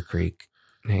always go to the creek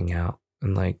and hang out.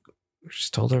 And like, we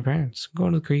just told our parents,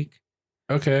 go to the creek.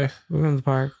 Okay. We're going to the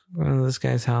park. We're going to this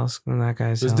guy's house. Going to that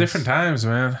guy's house. It's different times,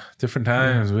 man. Different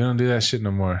times. Yeah. We don't do that shit no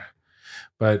more.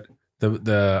 But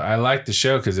I like the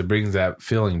show because it brings that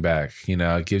feeling back. You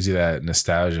know, it gives you that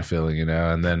nostalgia feeling, you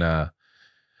know. And then,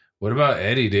 what about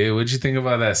Eddie, dude? What'd you think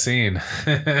about that scene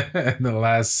in the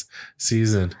last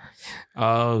season?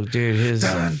 Oh, dude, his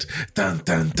that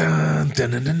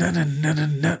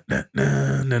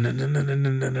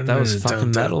was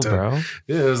fucking metal, bro.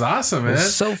 It was awesome, man. It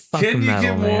was so fucking metal.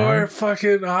 Can you get more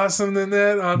fucking awesome than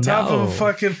that? On top of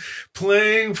fucking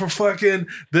playing for fucking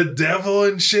the devil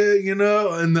and shit, you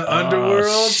know, in the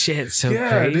underworld. Shit, so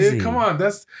crazy. Dude, come on,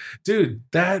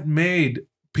 that made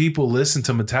people listen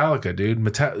to Metallica, dude.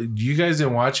 You guys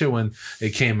didn't watch it when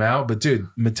it came out, but dude,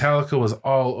 Metallica was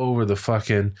all over the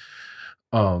fucking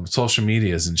social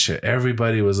medias and shit.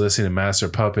 Everybody was listening to Master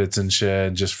Puppets and shit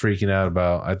and just freaking out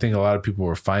about. I think a lot of people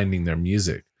were finding their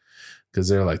music because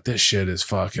they're like, this shit is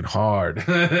fucking hard.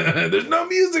 There's no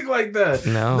music like that.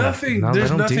 No, nothing. No,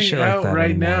 there's nothing out like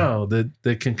right anymore. now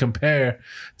that can compare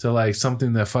to like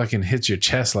something that fucking hits your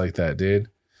chest like that, dude.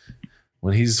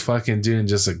 When he's fucking doing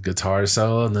just a guitar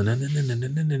solo, you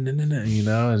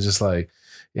know, and just like,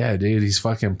 yeah, dude, he's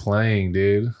fucking playing,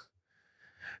 dude.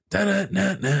 Yeah,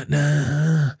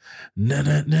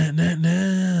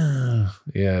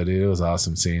 dude, it was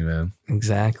awesome scene, man.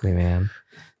 Exactly, man.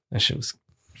 That shit was,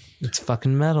 it's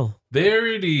fucking metal.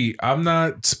 I'm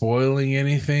not spoiling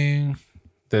anything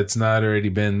that's not already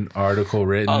been article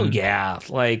written. Oh, yeah.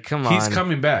 Like, come on. He's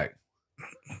coming back.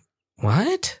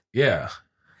 What? Yeah.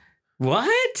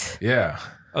 What? Yeah.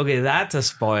 Okay, that's a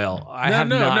spoil. I have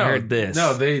not heard this.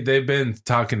 No, they've been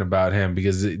talking about him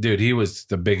because, dude, he was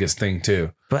the biggest thing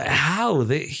too. But how?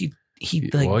 He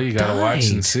like, well, you gotta died. watch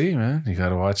and see, man. You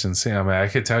gotta watch and see. I mean, I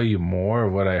could tell you more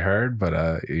of what I heard, but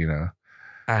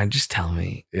just tell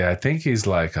me. Yeah, I think he's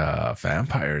like a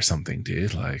vampire or something,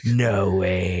 dude. Like, no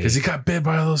way. Because he got bit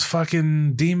by those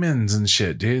fucking demons and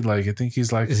shit, dude. Like, I think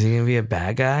he's like, is he gonna be a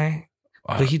bad guy?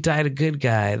 But he died a good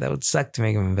guy. That would suck to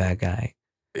make him a bad guy.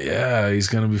 Yeah, he's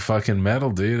gonna be fucking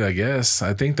metal, dude. I guess.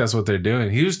 I think that's what they're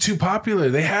doing. He was too popular.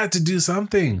 They had to do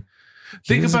something.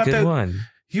 Think about that. One.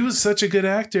 He was such a good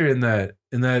actor in that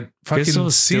fucking Crystal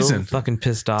was season. Still fucking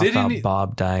pissed off about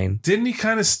Bob dying. Didn't he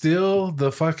kind of steal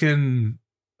the fucking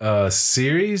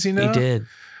series? You know, he did.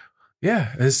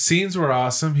 Yeah, his scenes were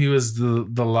awesome. He was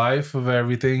the life of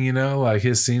everything. You know, like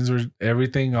his scenes were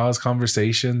everything. All his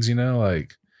conversations. You know,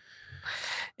 like,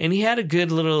 and he had a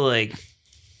good little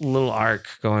arc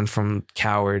going from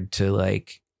coward to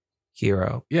like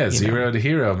hero. Yeah, zero to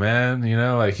hero, man. You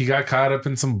know, like he got caught up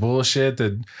in some bullshit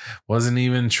that wasn't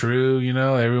even true. You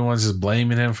know, everyone's just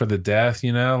blaming him for the death.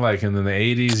 You know, like in the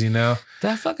 80s. You know,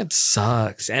 that fucking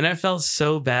sucks. And I felt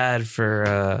so bad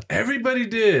for everybody.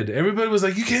 Did everybody was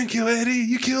like, you can't kill Eddie?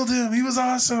 You killed him. He was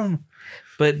awesome.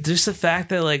 But just the fact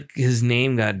that like his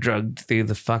name got drugged through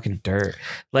the fucking dirt.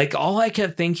 Like all I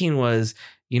kept thinking was,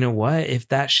 you know what? If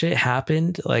that shit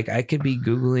happened, like I could be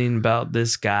Googling about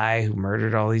this guy who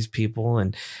murdered all these people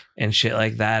and shit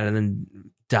like that, and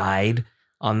then died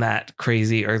on that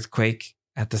crazy earthquake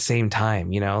at the same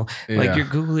time, you know? Yeah. Like you're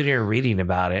Googling or reading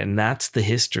about it, and that's the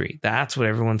history. That's what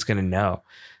everyone's going to know.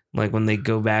 Like when they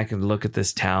go back and look at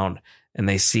this town and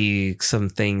they see some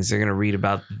things, they're going to read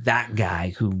about that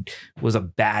guy who was a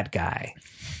bad guy.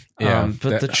 Yeah,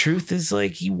 but the truth is,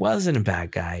 like, he wasn't a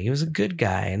bad guy. He was a good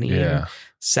guy, and he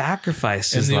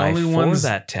sacrificed his life for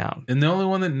that town. And the only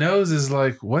one that knows is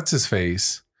like, what's his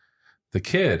face? The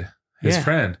kid, his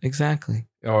friend, exactly.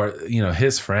 Or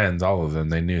his friends, all of them.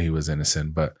 They knew he was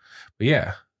innocent, but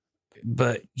yeah.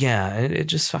 But yeah, it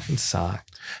just fucking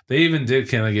sucked. They even did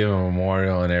kind of give him a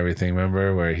memorial and everything.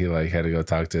 Remember where he like had to go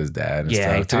talk to his dad and stuff.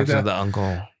 Yeah, he talked to the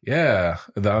uncle. Yeah,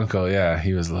 the uncle. Yeah,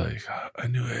 he was like, I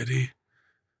knew Eddie.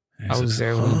 I was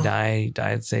there when he died. He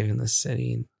died saving the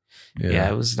city.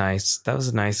 Yeah, it was nice. That was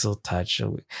a nice little touch.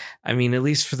 I mean, at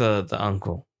least for the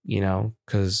uncle,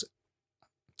 because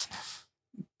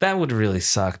that would really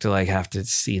suck to like have to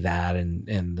see that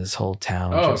and this whole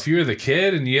town. Oh, if you were the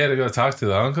kid and you had to go talk to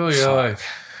the uncle, you're like,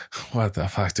 what the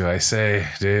fuck do I say,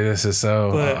 dude? This is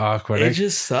so awkward. It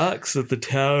just sucks that the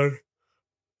town.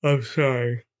 I'm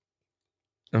sorry.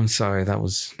 That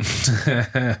was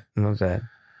not bad.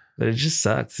 But it just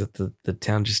sucks that the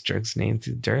town just drugs name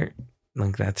through dirt.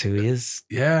 Like that's who he is.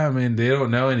 Yeah, I mean, they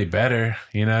don't know any better,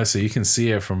 so you can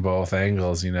see it from both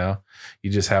angles, You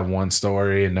just have one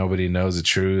story and nobody knows the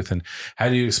truth. And how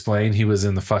do you explain he was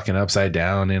in the fucking upside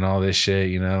down and all this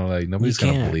shit, Like nobody's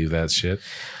going to believe that shit.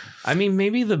 I mean,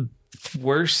 maybe the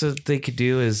worst that they could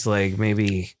do is like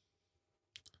maybe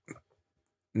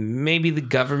the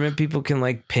government people can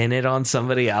like pin it on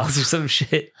somebody else or some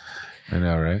shit. I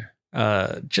know, right?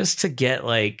 Just to get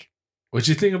like, what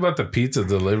you think about the pizza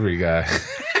delivery guy?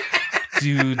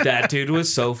 Dude, that dude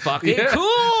was so fucking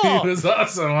cool. He was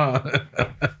awesome, huh?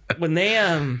 when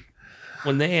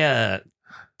they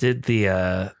did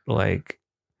the like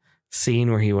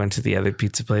scene where he went to the other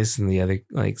pizza place and the other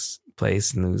like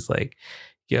place and it was like,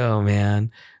 yo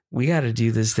man, we got to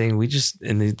do this thing.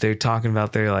 They're talking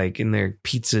about their like in their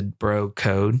pizza bro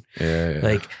code. Yeah.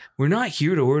 Like, we're not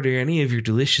here to order any of your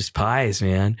delicious pies,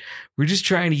 man. We're just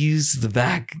trying to use the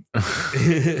back.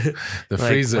 The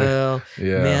freezer. Well,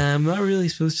 man, I'm not really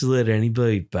supposed to let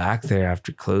anybody back there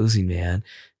after closing, man.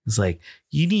 It's like,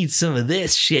 you need some of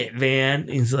this shit, man.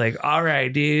 He's like, all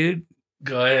right, dude.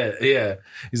 Go ahead. Yeah.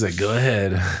 He's like, go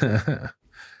ahead.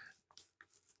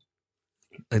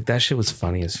 Like that shit was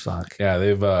funny as fuck. Yeah,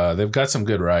 they've got some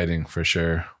good writing for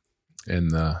sure.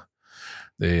 And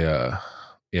their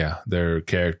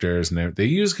characters and they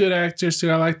use good actors too.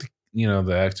 I like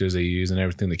the actors they use and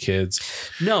everything. The kids.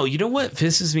 No, you know what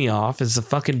pisses me off is the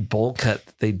fucking bowl cut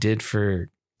that they did for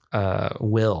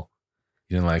Will.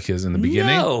 You didn't like his in the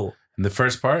beginning? No. In the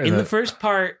first part? In the first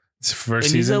part. It's first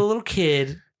and season? He's a little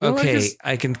kid. Okay,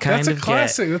 I can kind of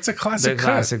classic. That's a classic cut.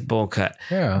 Classic bowl cut.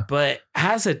 Yeah. But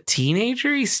as a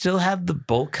teenager, he still had the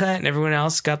bowl cut and everyone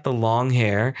else got the long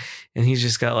hair. And he's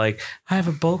just got like, I have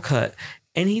a bowl cut.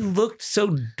 And he looked so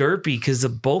derpy because the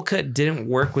bowl cut didn't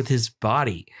work with his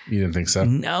body. You didn't think so?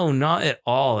 No, not at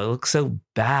all. It looked so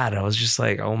bad. I was just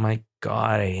like, oh my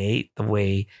God, I hate the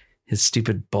way his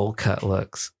stupid bowl cut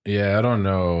looks. Yeah, I don't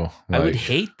know. I would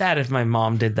hate that if my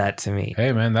mom did that to me.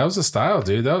 Hey, man, that was a style,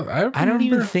 dude. I don't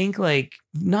even think like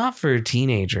not for a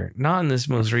teenager. Not in this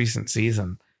most recent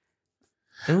season.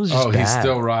 It was just he's bad.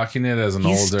 still rocking it as an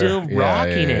He's older. still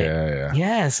rocking it. Yeah.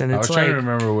 Yes, and I it's was like trying to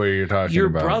remember what you're talking your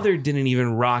about. brother didn't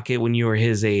even rock it when you were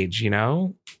his age. You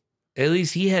know, at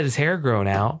least he had his hair grown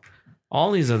out.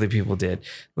 All these other people did.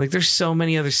 Like, there's so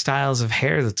many other styles of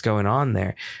hair that's going on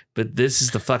there, but this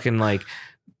is the fucking like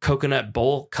coconut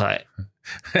bowl cut.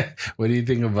 What do you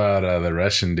think about the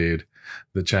Russian dude,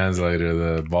 the translator,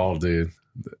 the bald dude?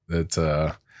 That's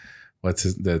what's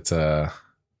his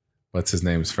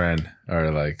name's friend,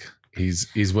 or like he's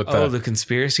with the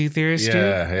conspiracy theorist. Yeah,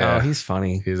 dude? yeah. Oh, he's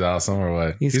funny. He's awesome, or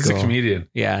what? He's a cool. comedian.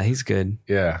 Yeah, he's good.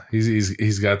 Yeah,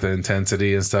 he's got the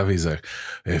intensity and stuff. He's like,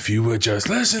 if you would just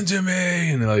listen to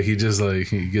me, and like he gets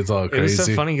all crazy. It was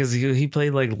so funny because he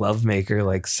played like Lovemaker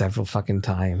like several fucking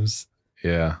times.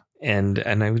 Yeah, and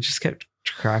I would just kept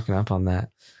cracking up on that.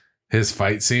 His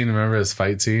fight scene, remember his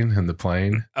fight scene in the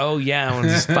plane? Oh yeah, when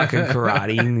he's fucking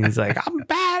karate and he's like, I'm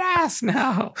badass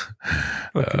now.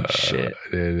 Fucking shit.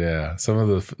 Yeah, some of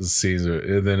the scenes are,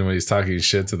 and then when he's talking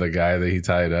shit to the guy that he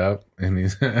tied up, and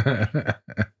he's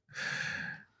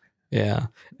yeah,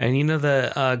 and you know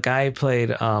the guy who played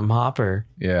Hopper.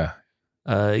 Yeah,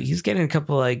 he's getting a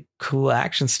couple like cool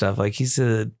action stuff. Like he's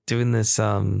doing this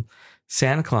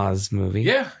Santa Claus movie.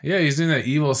 Yeah, he's doing that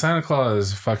evil Santa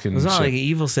Claus fucking It's not shit. like an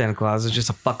evil Santa Claus. It's just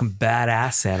a fucking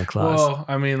badass Santa Claus. Well,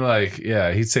 I mean, like,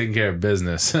 yeah, he's taking care of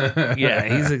business. Yeah,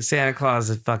 he's like Santa Claus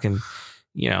that fucking,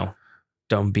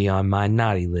 don't be on my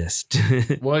naughty list.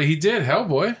 Well, he did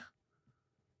Hellboy.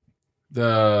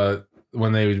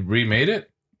 When they remade it.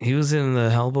 He was in the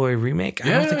Hellboy remake?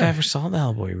 I don't think I ever saw the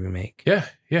Hellboy remake. Yeah,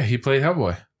 he played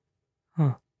Hellboy.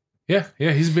 Huh. Yeah,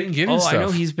 he's been getting stuff. I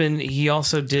know he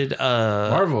also did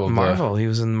Marvel. He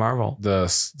was in Marvel.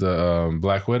 The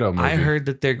Black Widow movie. I heard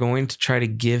that they're going to try to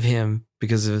give him,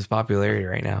 because of his popularity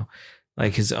right now,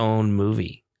 like his own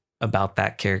movie about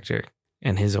that character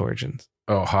and his origins.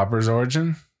 Oh, Hopper's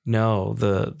origin? No,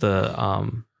 the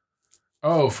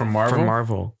from Marvel? From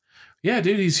Marvel. Yeah,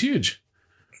 dude, he's huge.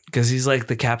 Because he's like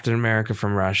the Captain America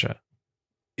from Russia.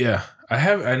 Yeah.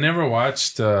 I never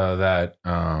watched that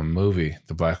movie,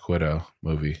 the Black Widow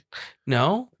movie.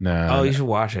 No? No. Oh, you should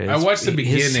watch it. I watched the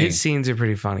beginning. His scenes are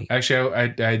pretty funny. Actually,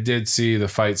 I did see the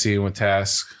fight scene with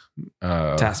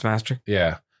Taskmaster?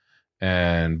 Yeah.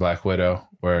 And Black Widow,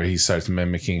 where he starts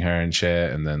mimicking her and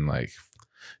shit, and then like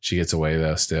she gets away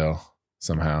though still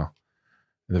somehow.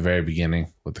 In the very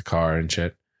beginning with the car and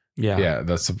shit. Yeah,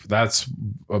 that's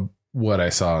what I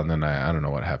saw, and then I don't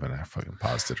know what happened. I fucking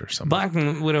paused it or something. Black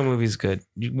Widow movie's good.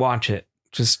 You watch it.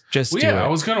 Just do it. I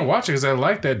was gonna watch it because I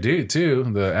like that dude too,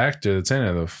 the actor that's in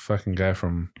it, the fucking guy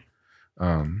from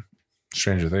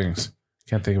Stranger Things.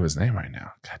 Can't think of his name right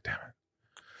now. God damn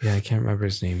it. Yeah, I can't remember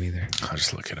his name either. I'll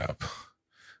just look it up.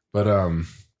 But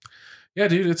yeah,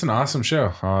 dude, it's an awesome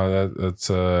show.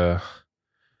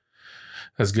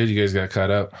 That's good. You guys got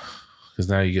caught up because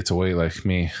now you get to wait like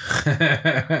me.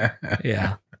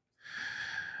 Yeah.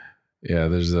 Yeah,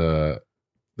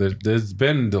 there's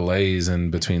been delays in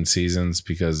between seasons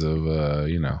because of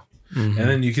and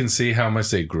then you can see how much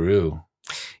they grew.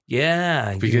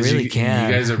 Yeah, because you really can.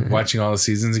 You guys are watching all the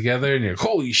seasons together, and you're like,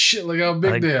 holy shit, look how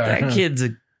big they are. That kid's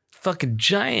a fucking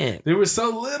giant. They were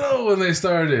so little when they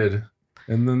started,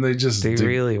 and then they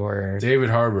really were.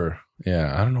 David Harbour.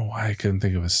 Yeah, I don't know why I couldn't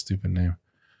think of his stupid name,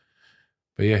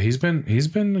 but yeah, he's been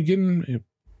getting.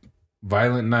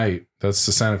 Violent Night. That's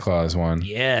the Santa Claus one.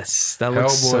 Yes, that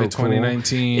looks Hellboy so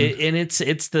 2019. Cool. And it's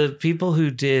the people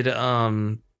who did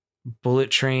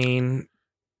Bullet Train,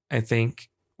 I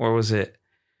think, or was it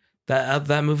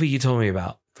that movie you told me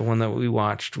about, the one that we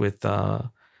watched with the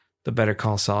Better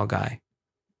Call Saul guy?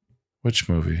 Which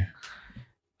movie?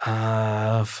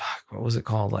 What was it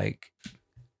called? Like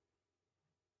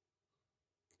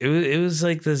it was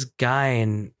like this guy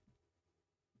and.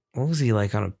 What was he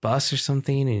like, on a bus or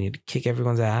something, and he'd kick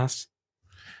everyone's ass?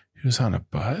 He was on a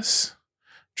bus?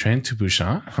 Train to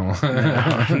Busan?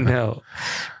 No.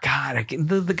 God,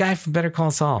 the guy from Better Call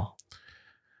Saul.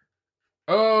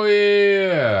 Oh,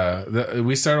 yeah.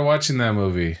 We started watching that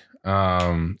movie. Yeah,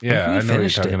 I know what you're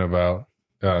talking about.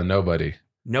 Nobody.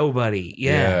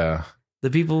 Yeah. The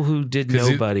people who did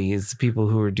Nobody is the people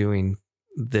who are doing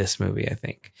this movie, I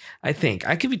think. I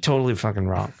could be totally fucking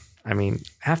wrong. I mean,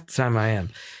 half the time I am.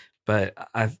 But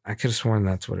I could have sworn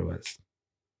that's what it was.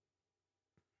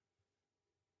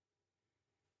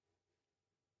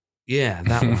 Yeah,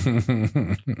 that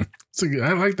one.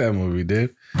 I like that movie,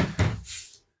 dude.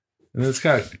 And it's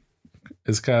got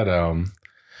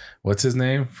what's his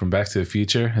name from Back to the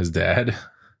Future? His dad.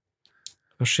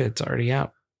 Oh shit! It's already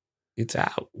out. It's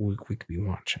out. We could be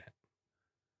watching it.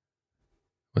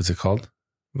 What's it called?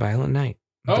 Violent Night.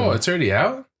 Oh, it's already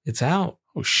out? It's out.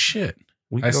 Oh, shit.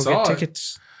 We I can go saw get it.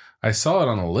 tickets. I saw it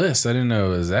on the list. I didn't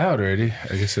know it was out already.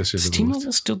 I guess I should Does have T-Mobile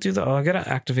looked. still do the... Oh, I got to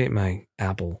activate my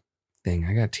Apple thing.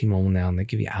 I got T-Mobile now, and they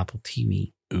give you Apple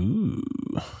TV. Ooh.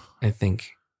 I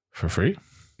think. For free?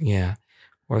 Yeah.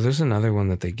 Or there's another one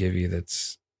that they give you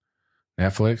that's...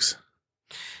 Netflix?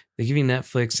 They give you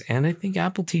Netflix and I think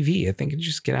Apple TV. I think you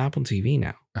just get Apple TV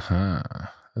now. Uh-huh.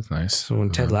 That's nice. So when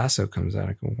Ted Lasso comes out,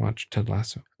 I can watch Ted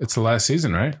Lasso. It's the last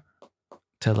season, right?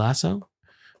 Ted Lasso?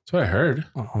 That's what I heard.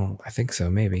 Oh, I think so.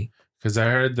 Maybe. Because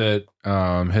I heard that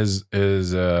his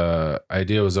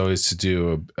idea was always to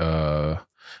do a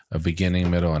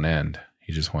beginning, middle, and end.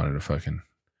 He just wanted to fucking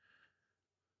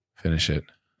finish it.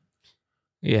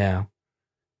 Yeah.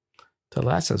 Ted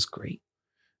Lasso's great.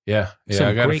 Yeah. Some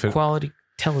I got great quality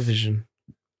television.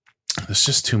 It's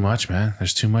just too much, man.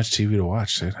 There's too much TV to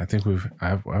watch, dude. I think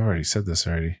I've already said this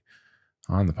already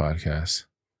on the podcast.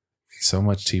 So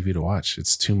much TV to watch.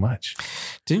 It's too much.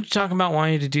 Didn't you talk about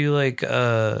wanting to do like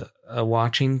a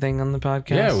watching thing on the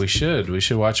podcast? Yeah, we should. We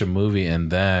should watch a movie and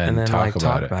then talk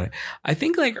about it. I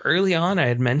think like early on I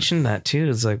had mentioned that too.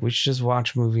 It's like we should just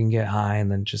watch a movie and get high and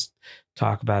then just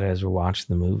talk about it as we're watching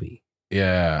the movie.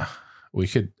 Yeah. We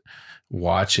could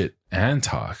watch it and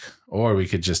talk. Or we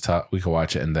could just talk. We could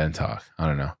watch it and then talk. I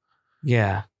don't know.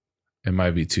 Yeah. It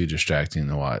might be too distracting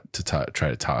to try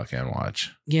to talk and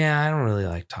watch. Yeah, I don't really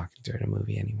like talking during a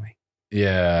movie anyway.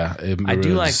 Yeah. I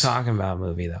do like talking about a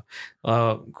movie though.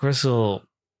 Crystal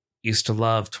used to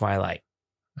love Twilight.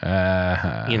 You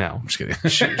know, I'm just kidding.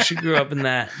 she grew up in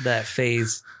that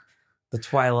phase, the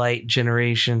Twilight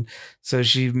generation. So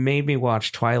she made me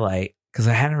watch Twilight because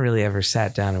I hadn't really ever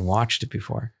sat down and watched it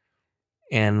before.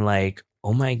 And like,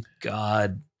 oh my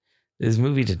God, this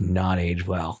movie did not age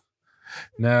well.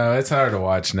 No, it's hard to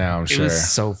watch now, I'm sure. It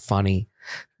was so funny.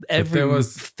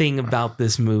 Everything about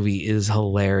this movie is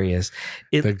hilarious.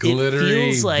 The glittery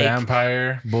it feels like,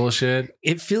 vampire bullshit.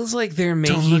 It feels like they're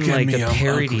making like a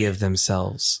parody of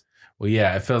themselves. Well,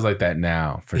 yeah, it feels like that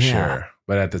now for sure.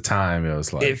 But at the time, it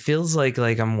was like it feels like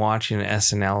I'm watching an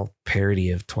SNL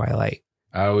parody of Twilight.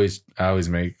 I always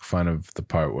make fun of the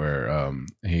part where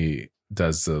he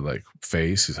does the like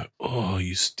face. He's like, "Oh,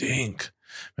 you stink."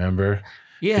 Remember?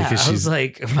 Yeah, I was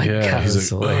like, oh my God, he's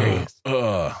that's like, hilarious.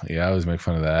 Yeah, I always make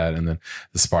fun of that. And then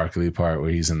the sparkly part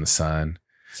where he's in the sun.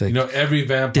 It's like, you know, every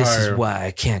vampire. This is why I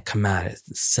can't come out as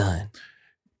the sun.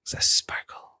 It's a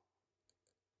sparkle.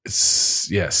 It's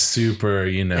super,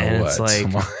 you know and what? It's like,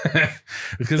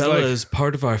 because Bella is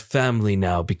part of our family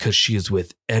now because she is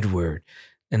with Edward.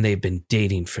 And they've been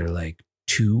dating for like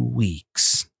 2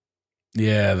 weeks.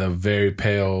 Yeah, the very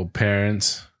pale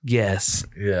parents. Yes.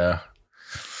 Yeah.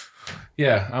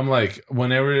 Yeah, I'm like,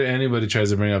 whenever anybody tries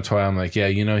to bring up Twilight, I'm like, yeah,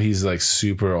 you know, he's like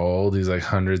super old. He's like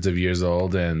hundreds of years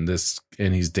old, and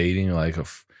he's dating like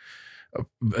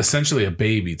essentially a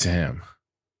baby to him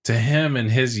in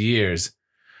his years.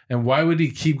 And why would he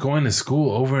keep going to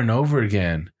school over and over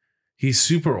again? He's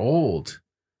super old.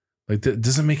 Like, that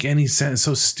doesn't make any sense. It's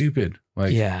so stupid.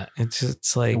 Like, yeah,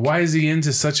 it's like, why is he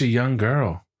into such a young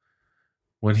girl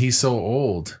when he's so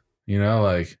old? You know,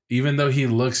 like, even though he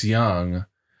looks young,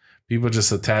 people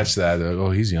just attach that. Like,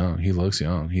 oh, he's young. He looks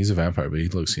young. He's a vampire, but he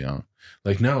looks young.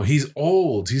 Like, no, he's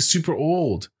old. He's super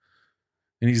old.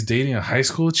 And he's dating a high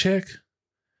school chick?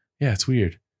 Yeah, it's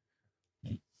weird.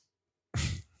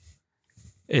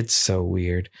 It's so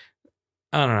weird.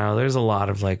 I don't know. There's a lot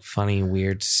of like funny,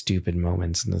 weird, stupid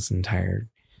moments in this entire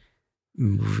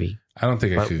movie. I don't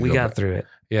think we got through it.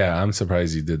 Yeah, I'm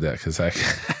surprised you did that because I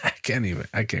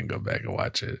can't go back and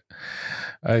watch it.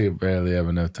 I barely have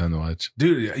enough time to watch.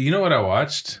 Dude, you know what I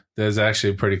watched? That's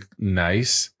actually pretty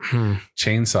nice.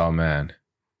 Chainsaw Man.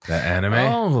 That anime.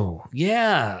 Oh,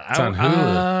 yeah. It's on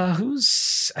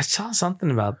Hulu. I saw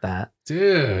something about that.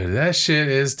 Dude, that shit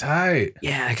is tight.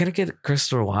 Yeah, I gotta get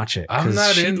Crystal to watch it. I'm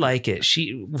not she'd like it.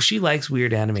 She likes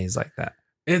weird animes like that.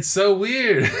 It's so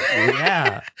weird.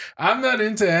 Yeah. I'm not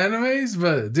into animes,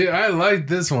 but dude, I like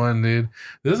this one, dude.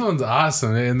 This one's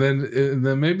awesome. And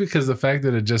then maybe because the fact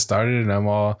that it just started and I'm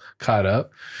all caught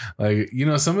up. Like, you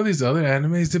know, some of these other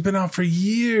animes, they've been out for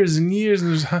years and years.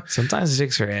 And sometimes it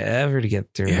takes forever to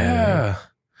get through. Yeah.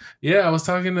 Yeah, I was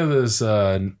talking to I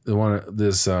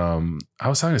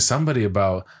was talking to somebody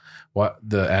about what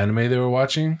the anime they were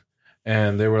watching,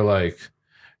 and they were like,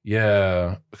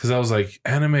 yeah, because I was like,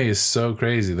 anime is so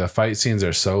crazy. The fight scenes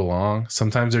are so long.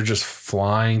 Sometimes they're just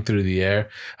flying through the air,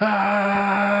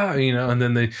 you know, and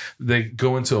then they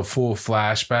go into a full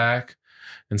flashback,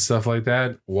 and stuff like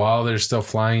that while they're still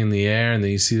flying in the air. And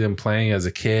then you see them playing as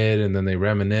a kid, and then they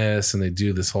reminisce and they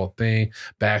do this whole thing,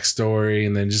 backstory,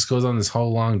 and then just goes on this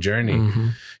whole long journey. Mm-hmm.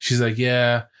 She's like,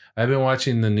 yeah, I've been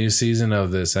watching the new season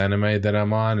of this anime that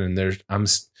I'm on, and there's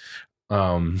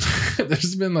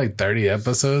been like 30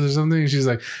 episodes or something. She's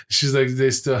like,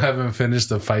 they still haven't finished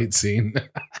the fight scene.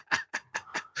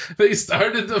 They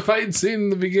started the fight scene in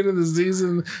the beginning of the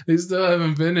season. They still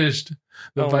haven't finished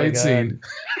the fight scene.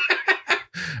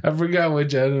 I forgot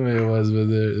which anime it was, but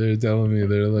they're telling me,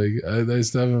 they're like, they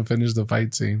still haven't finished the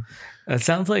fight scene. That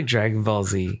sounds like Dragon Ball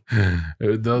Z.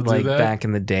 They'll do like that? back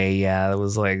in the day, yeah. It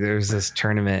was like there was this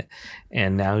tournament,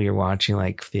 and now you're watching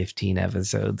like 15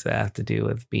 episodes that have to do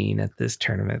with being at this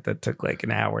tournament that took like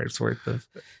an hour's worth of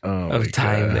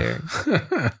time there.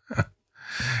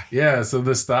 Yeah, so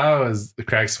the style it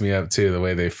cracks me up too, the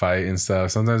way they fight and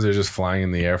stuff. Sometimes they're just flying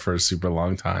in the air for a super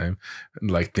long time,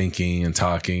 like thinking and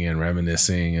talking and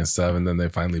reminiscing and stuff, and then they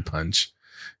finally punch,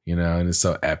 and it's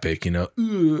so epic, and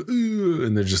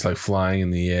they're just like flying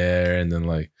in the air, and then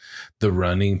like the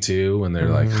running too, when they're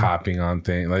like hopping on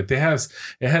things. Like it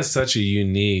has such a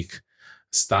unique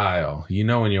style,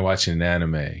 when you're watching an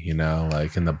anime,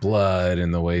 like in the blood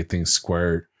and the way things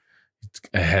squirt,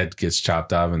 a head gets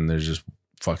chopped off and there's just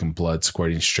fucking blood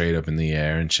squirting straight up in the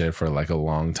air and shit for like a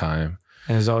long time.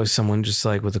 And there's always someone just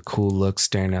like with a cool look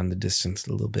staring down the distance.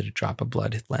 A little bit of drop of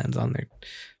blood lands on their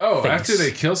face. After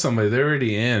they kill somebody, they're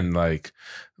already in like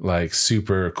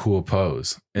super cool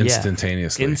pose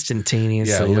instantaneously.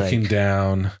 Yeah, looking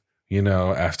down,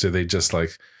 after they just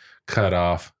like cut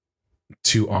off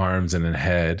 2 arms and a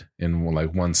head in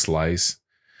like one slice.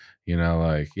 So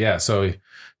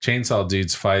Chainsaw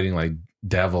Dude's fighting like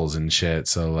devils and shit.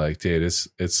 So like, dude,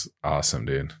 it's awesome,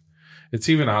 dude. It's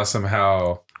even awesome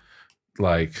how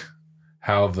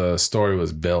the story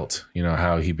was built,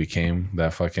 how he became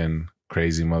that fucking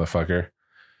crazy motherfucker.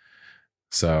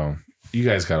 So you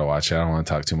guys gotta watch it. I don't want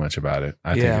to talk too much about it.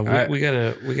 We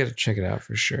gotta check it out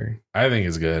for sure. I think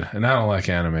it's good, and I don't like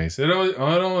animes. It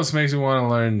almost makes me want to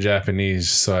learn Japanese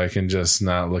so I can just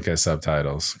not look at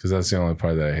subtitles, because that's the only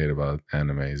part that I hate about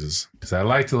animes, is because I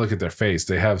like to look at their face.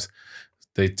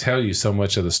 They tell you so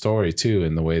much of the story too,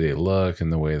 in the way they look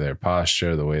and the way their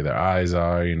posture, the way their eyes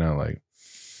are. Like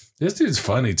this dude's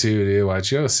funny too, dude.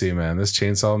 Watch, you'll see, man. This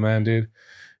Chainsaw Man, dude.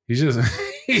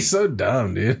 He's so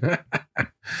dumb, dude.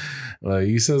 Like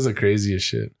he says the craziest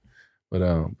shit. But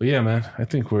yeah, man, I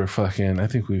think we've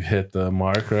hit the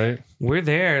mark, right? We're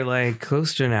there, like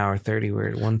close to an hour 30. We're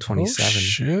at 127. Oh,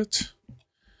 shit.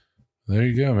 There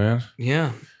you go, man.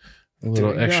 Yeah. A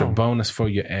little extra bonus for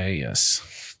your ass.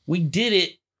 We did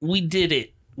it. We did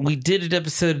an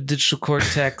episode of Digital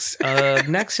Cortex.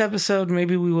 Next episode,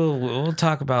 maybe we'll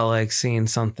talk about like seeing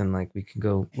something, like we can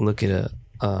go look at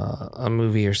a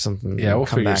movie or something. Yeah, we'll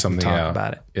figure something out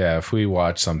about it. Yeah, if we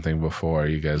watch something before,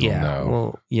 you guys will know.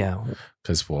 Well, yeah,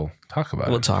 because we'll talk about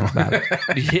it. We'll talk about it.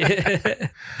 Yeah.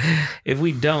 If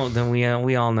we don't, then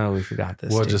we all know we forgot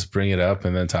this. We'll just bring it up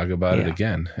and then talk about it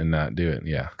again and not do it.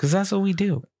 Yeah, because that's what we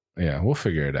do. Yeah, we'll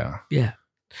figure it out. Yeah.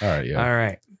 All right. Yeah. All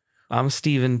right. I'm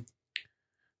Steven.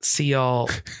 See y'all.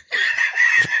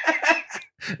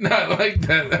 Not like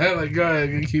that. Like, go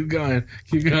ahead. Keep going.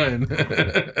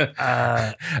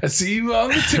 I see you on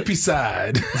the tippy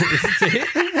side.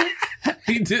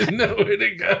 He didn't know where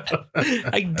to go.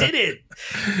 I did it.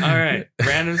 All right.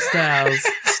 Random Styles,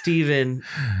 Steven,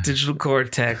 Digital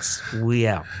Cortex. We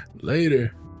out.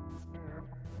 Later.